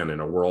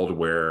world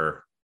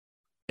where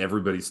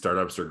everybody's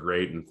startups are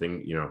great and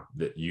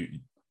that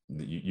you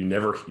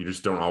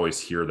just don't always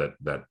hear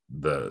that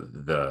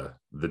the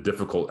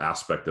difficult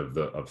aspect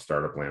of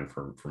startup land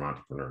from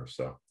entrepreneurs.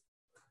 So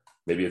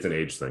maybe it's an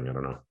age thing. I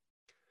don't know.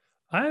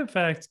 I in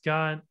fact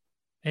got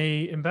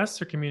a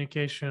investor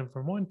communication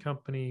from one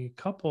company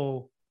a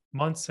couple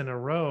months in a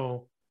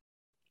row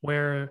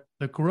where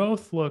the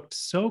growth looked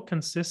so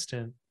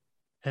consistent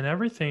and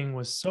everything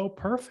was so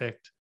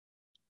perfect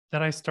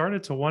that I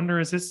started to wonder,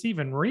 is this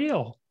even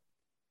real?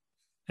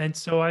 And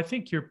so I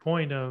think your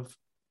point of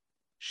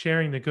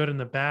sharing the good and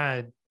the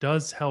bad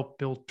does help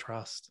build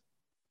trust.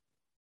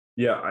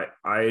 Yeah,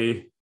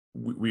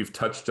 we've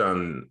touched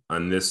on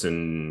this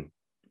in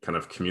kind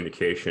of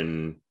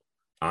communication,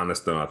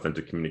 honest and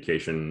authentic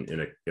communication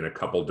in a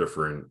couple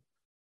different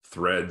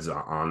threads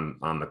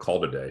on the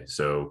call today.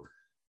 So,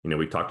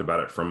 we talked about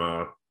it from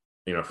a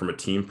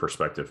team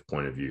perspective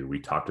point of view. We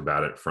talked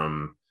about it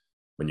from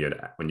when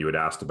you had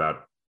asked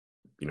about,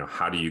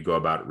 how do you go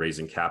about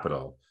raising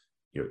capital?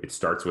 It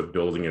starts with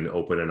building an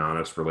open and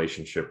honest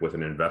relationship with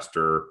an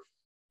investor,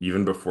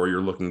 even before you're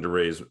looking to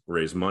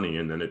raise money.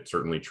 And then it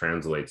certainly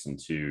translates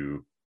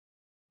into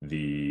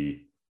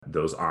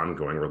those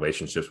ongoing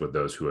relationships with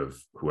those who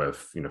have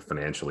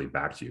financially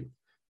backed you.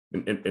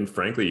 And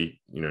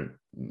frankly,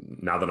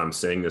 now that I'm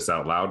saying this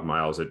out loud,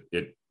 Miles,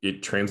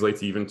 it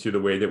translates even to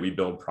the way that we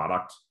build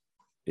product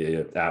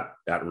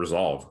at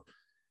Resolve.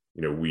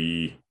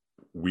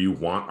 We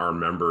want our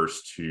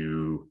members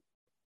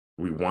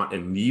we want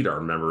and need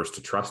our members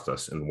to trust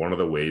us. And one of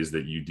the ways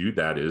that you do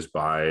that is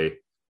by,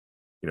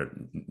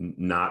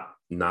 not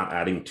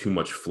adding too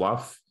much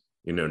fluff,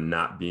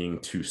 not being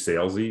too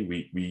salesy.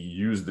 We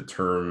use the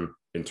term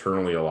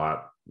internally a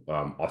lot,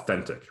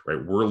 authentic,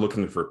 right? We're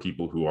looking for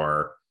people who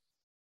are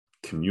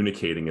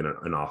communicating in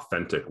an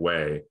authentic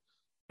way.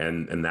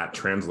 And that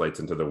translates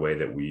into the way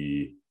that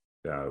we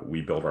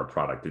build our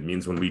product. It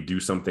means when we do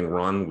something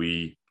wrong,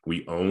 we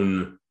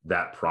own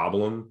that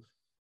problem.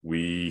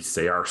 We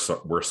say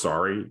we're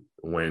sorry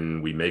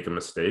when we make a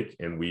mistake,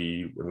 and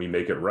we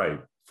make it right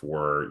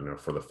for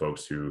the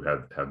folks who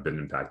have been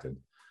impacted.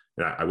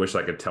 And I wish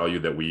I could tell you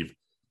that we've,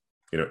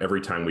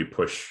 every time we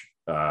push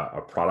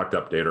a product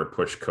update or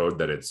push code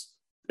that it's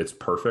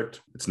perfect.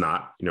 It's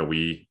not.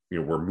 We're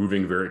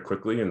moving very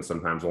quickly, and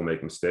sometimes we'll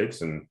make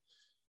mistakes, and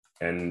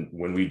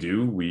when we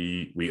do,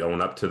 we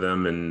own up to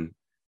them,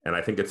 and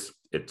I think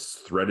it's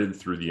threaded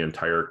through the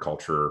entire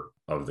culture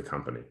of the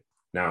company.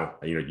 Now,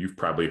 you've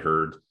probably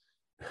heard,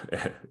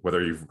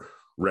 whether you've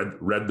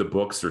read the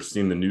books or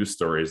seen the news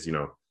stories,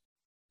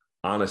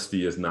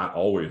 honesty is not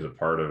always a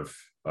part of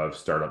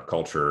startup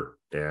culture.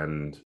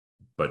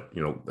 But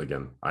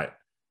again,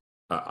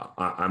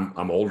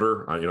 I'm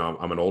older.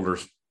 I'm an older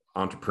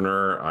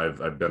entrepreneur.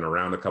 I've been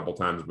around a couple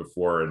times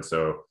before, and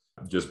so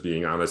just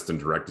being honest and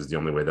direct is the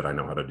only way that I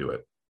know how to do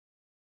it.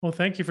 Well,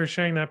 thank you for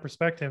sharing that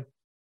perspective.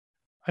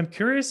 I'm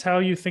curious how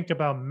you think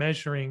about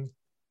measuring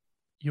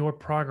your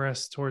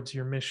progress towards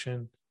your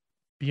mission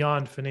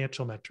beyond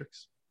financial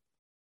metrics.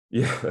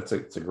 Yeah, it's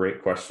a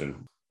great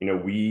question.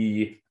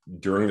 We,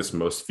 during this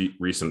most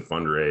recent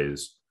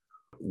fundraise,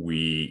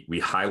 we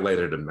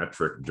highlighted a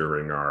metric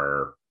during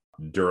our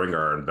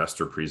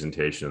investor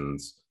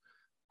presentations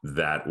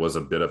that was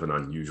a bit of an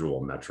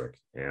unusual metric,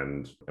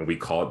 and we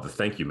call it the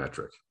thank you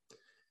metric.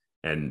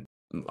 And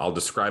I'll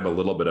describe a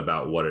little bit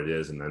about what it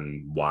is and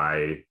then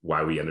why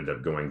we ended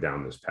up going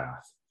down this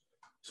path.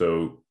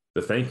 So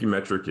the thank you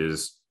metric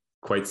is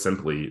quite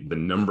simply the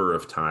number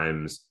of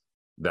times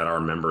that our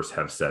members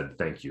have said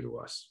thank you to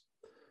us.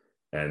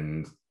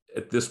 And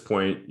at this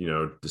point,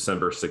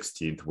 December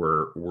 16th,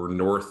 we're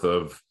north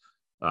of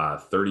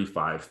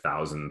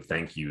 35,000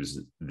 thank yous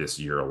this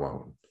year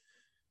alone.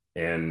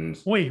 And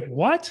wait,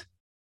 what?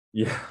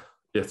 Yeah,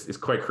 it's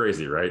quite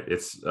crazy, right?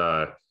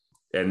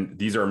 And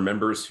these are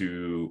members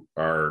who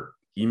are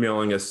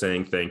emailing us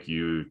saying thank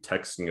you,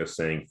 texting us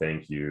saying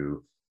thank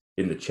you,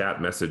 in the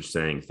chat message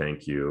saying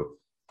thank you.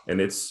 And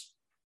it's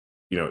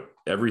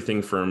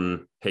everything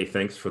from, hey,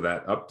 thanks for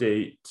that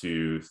update,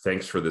 to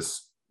thanks for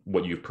this,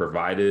 what you've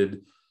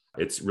provided.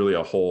 It's really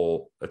a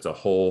whole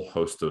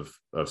host of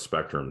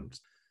spectrums.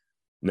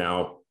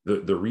 Now,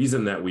 the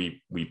reason that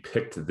we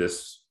picked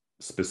this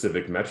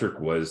specific metric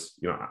was,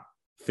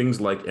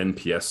 things like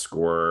NPS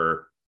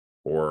score,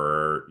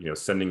 or,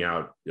 sending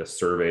out a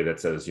survey that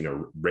says,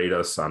 rate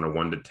us on a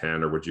 1 to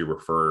 10, or would you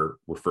refer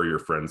your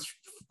friends,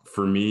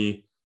 for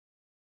me,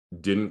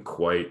 didn't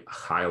quite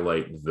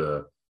highlight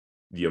the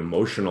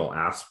emotional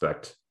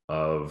aspect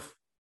of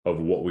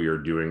what we are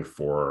doing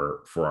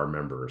for our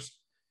members.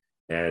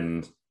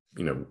 And,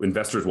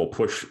 investors will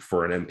push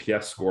for an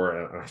NPS score.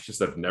 And I just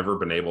have never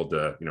been able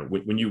to,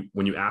 when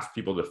you ask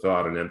people to fill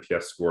out an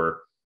NPS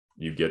score,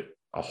 you get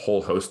a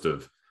whole host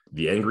of,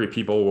 the angry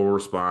people will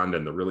respond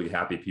and the really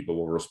happy people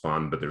will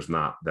respond, but there's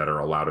not that are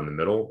allowed in the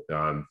middle.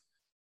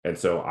 And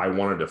so I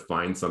wanted to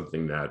find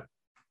something that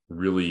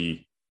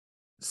really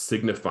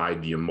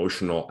signified the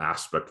emotional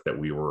aspect that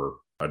we were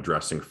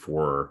addressing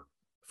for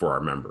our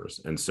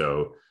members. And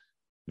so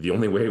the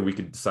only way we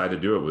could decide to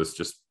do it was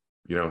just,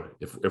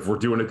 if we're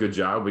doing a good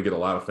job, we get a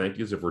lot of thank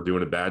yous. If we're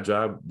doing a bad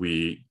job,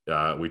 we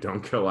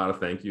don't get a lot of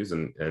thank yous.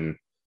 And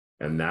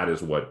that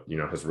is what,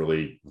 has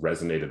really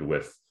resonated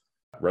with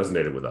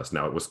us.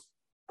 Now, it was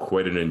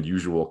quite an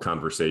unusual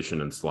conversation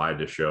and slide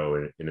to show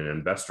in an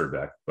investor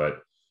deck, but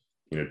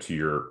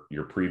to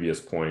your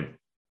previous point,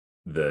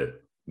 that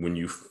when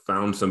you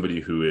found somebody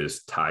who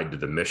is tied to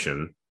the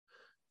mission,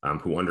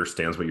 who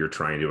understands what you're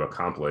trying to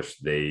accomplish,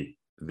 they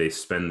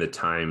spend the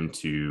time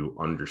to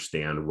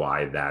understand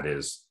why that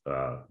is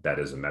a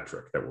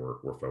metric that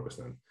we're focused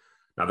on.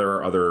 Now, there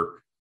are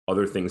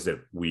other things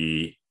that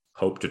we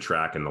hope to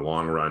track in the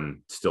long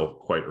run, still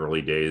quite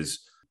early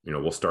days.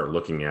 We'll start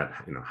looking at,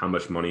 how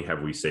much money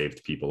have we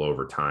saved people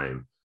over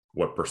time?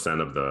 What %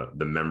 of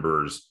the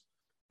members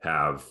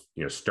have,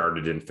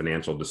 started in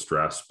financial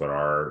distress, but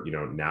are,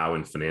 now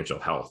in financial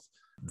health?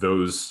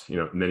 Those,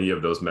 many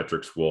of those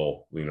metrics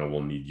will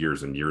need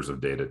years and years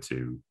of data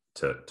to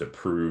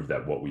prove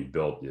that what we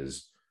built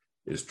is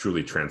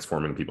truly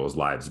transforming people's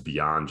lives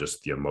beyond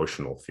just the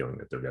emotional feeling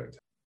that they're getting.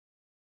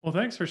 Well,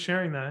 thanks for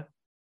sharing that.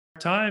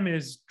 Time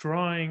is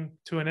drawing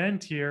to an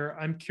end here.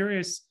 I'm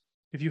curious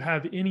if you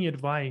have any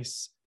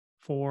advice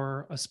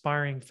for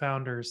aspiring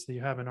founders that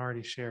you haven't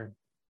already shared.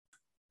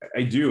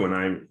 I do. And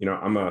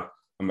I'm a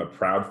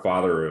proud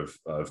father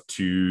of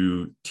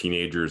 2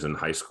 teenagers in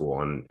high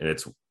school. And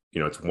it's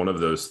one of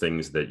those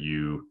things that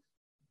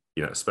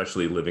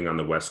especially living on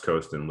the West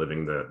Coast and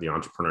living the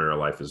entrepreneurial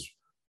life, is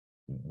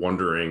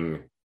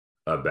wondering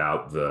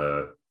about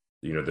the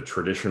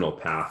traditional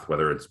path,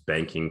 whether it's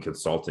banking,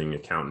 consulting,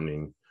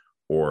 accounting,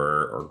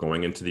 or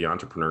going into the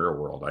entrepreneurial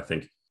world. I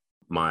think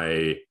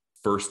my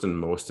first and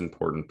most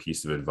important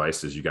piece of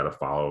advice is you got to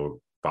follow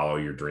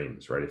your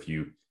dreams, right? If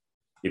you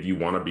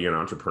want to be an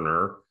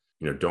entrepreneur,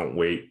 don't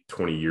wait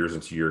 20 years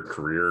into your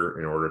career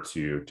in order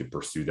to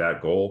pursue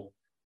that goal.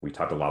 We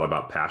talked a lot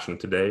about passion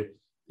today.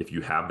 If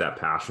you have that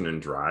passion and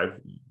drive,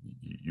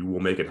 you will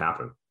make it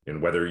happen.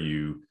 And whether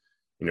you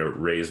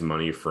raise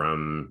money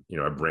from,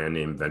 a brand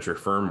name venture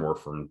firm, or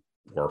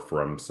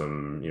from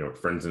some,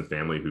 friends and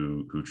family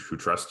who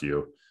trust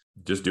you,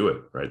 just do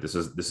it, right?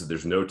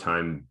 There's no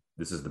time.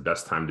 This is the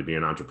best time to be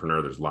an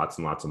entrepreneur. There's lots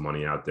and lots of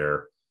money out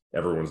there.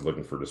 Everyone's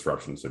looking for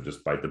disruption. So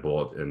just bite the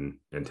bullet and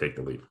take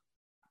the leap.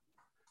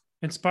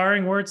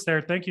 Inspiring words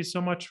there. Thank you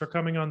so much for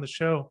coming on the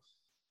show.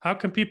 How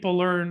can people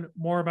learn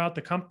more about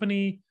the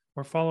company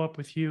or follow up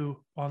with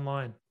you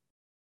online?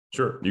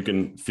 Sure. You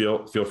can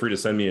feel free to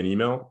send me an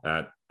email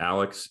at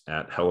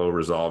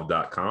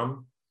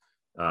alex@helloresolve.com,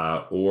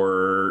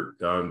 or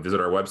visit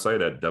our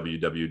website at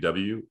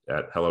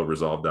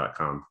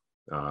www.helloresolve.com.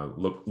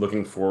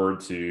 Looking forward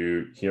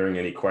to hearing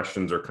any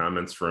questions or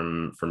comments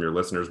from your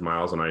listeners,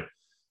 Miles. And I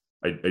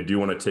do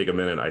want to take a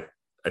minute. I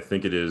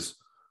think it's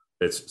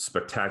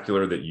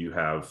spectacular that you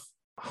have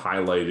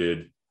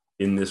highlighted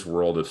in this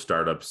world of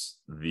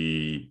startups,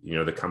 the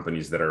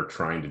companies that are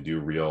trying to do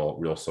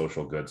real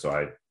social good. So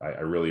I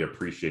really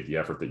appreciate the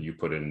effort that you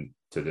put into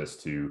this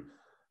to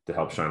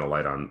help shine a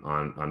light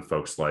on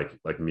folks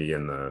like me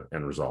and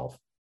Resolve.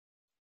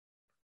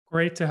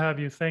 Great to have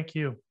you. Thank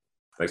you.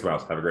 Thanks,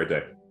 Miles. Have a great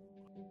day.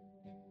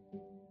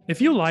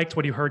 If you liked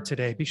what you heard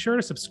today, be sure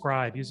to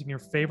subscribe using your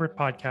favorite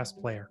podcast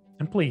player.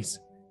 And please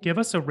give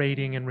us a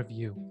rating and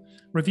review.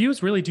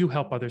 Reviews really do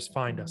help others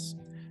find us.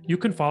 You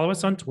can follow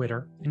us on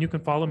Twitter, and you can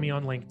follow me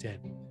on LinkedIn.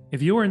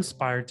 If you were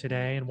inspired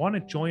today and want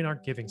to join our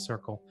giving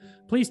circle,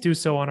 please do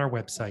so on our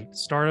website,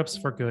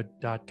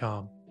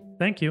 startupsforgood.com.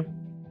 Thank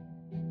you.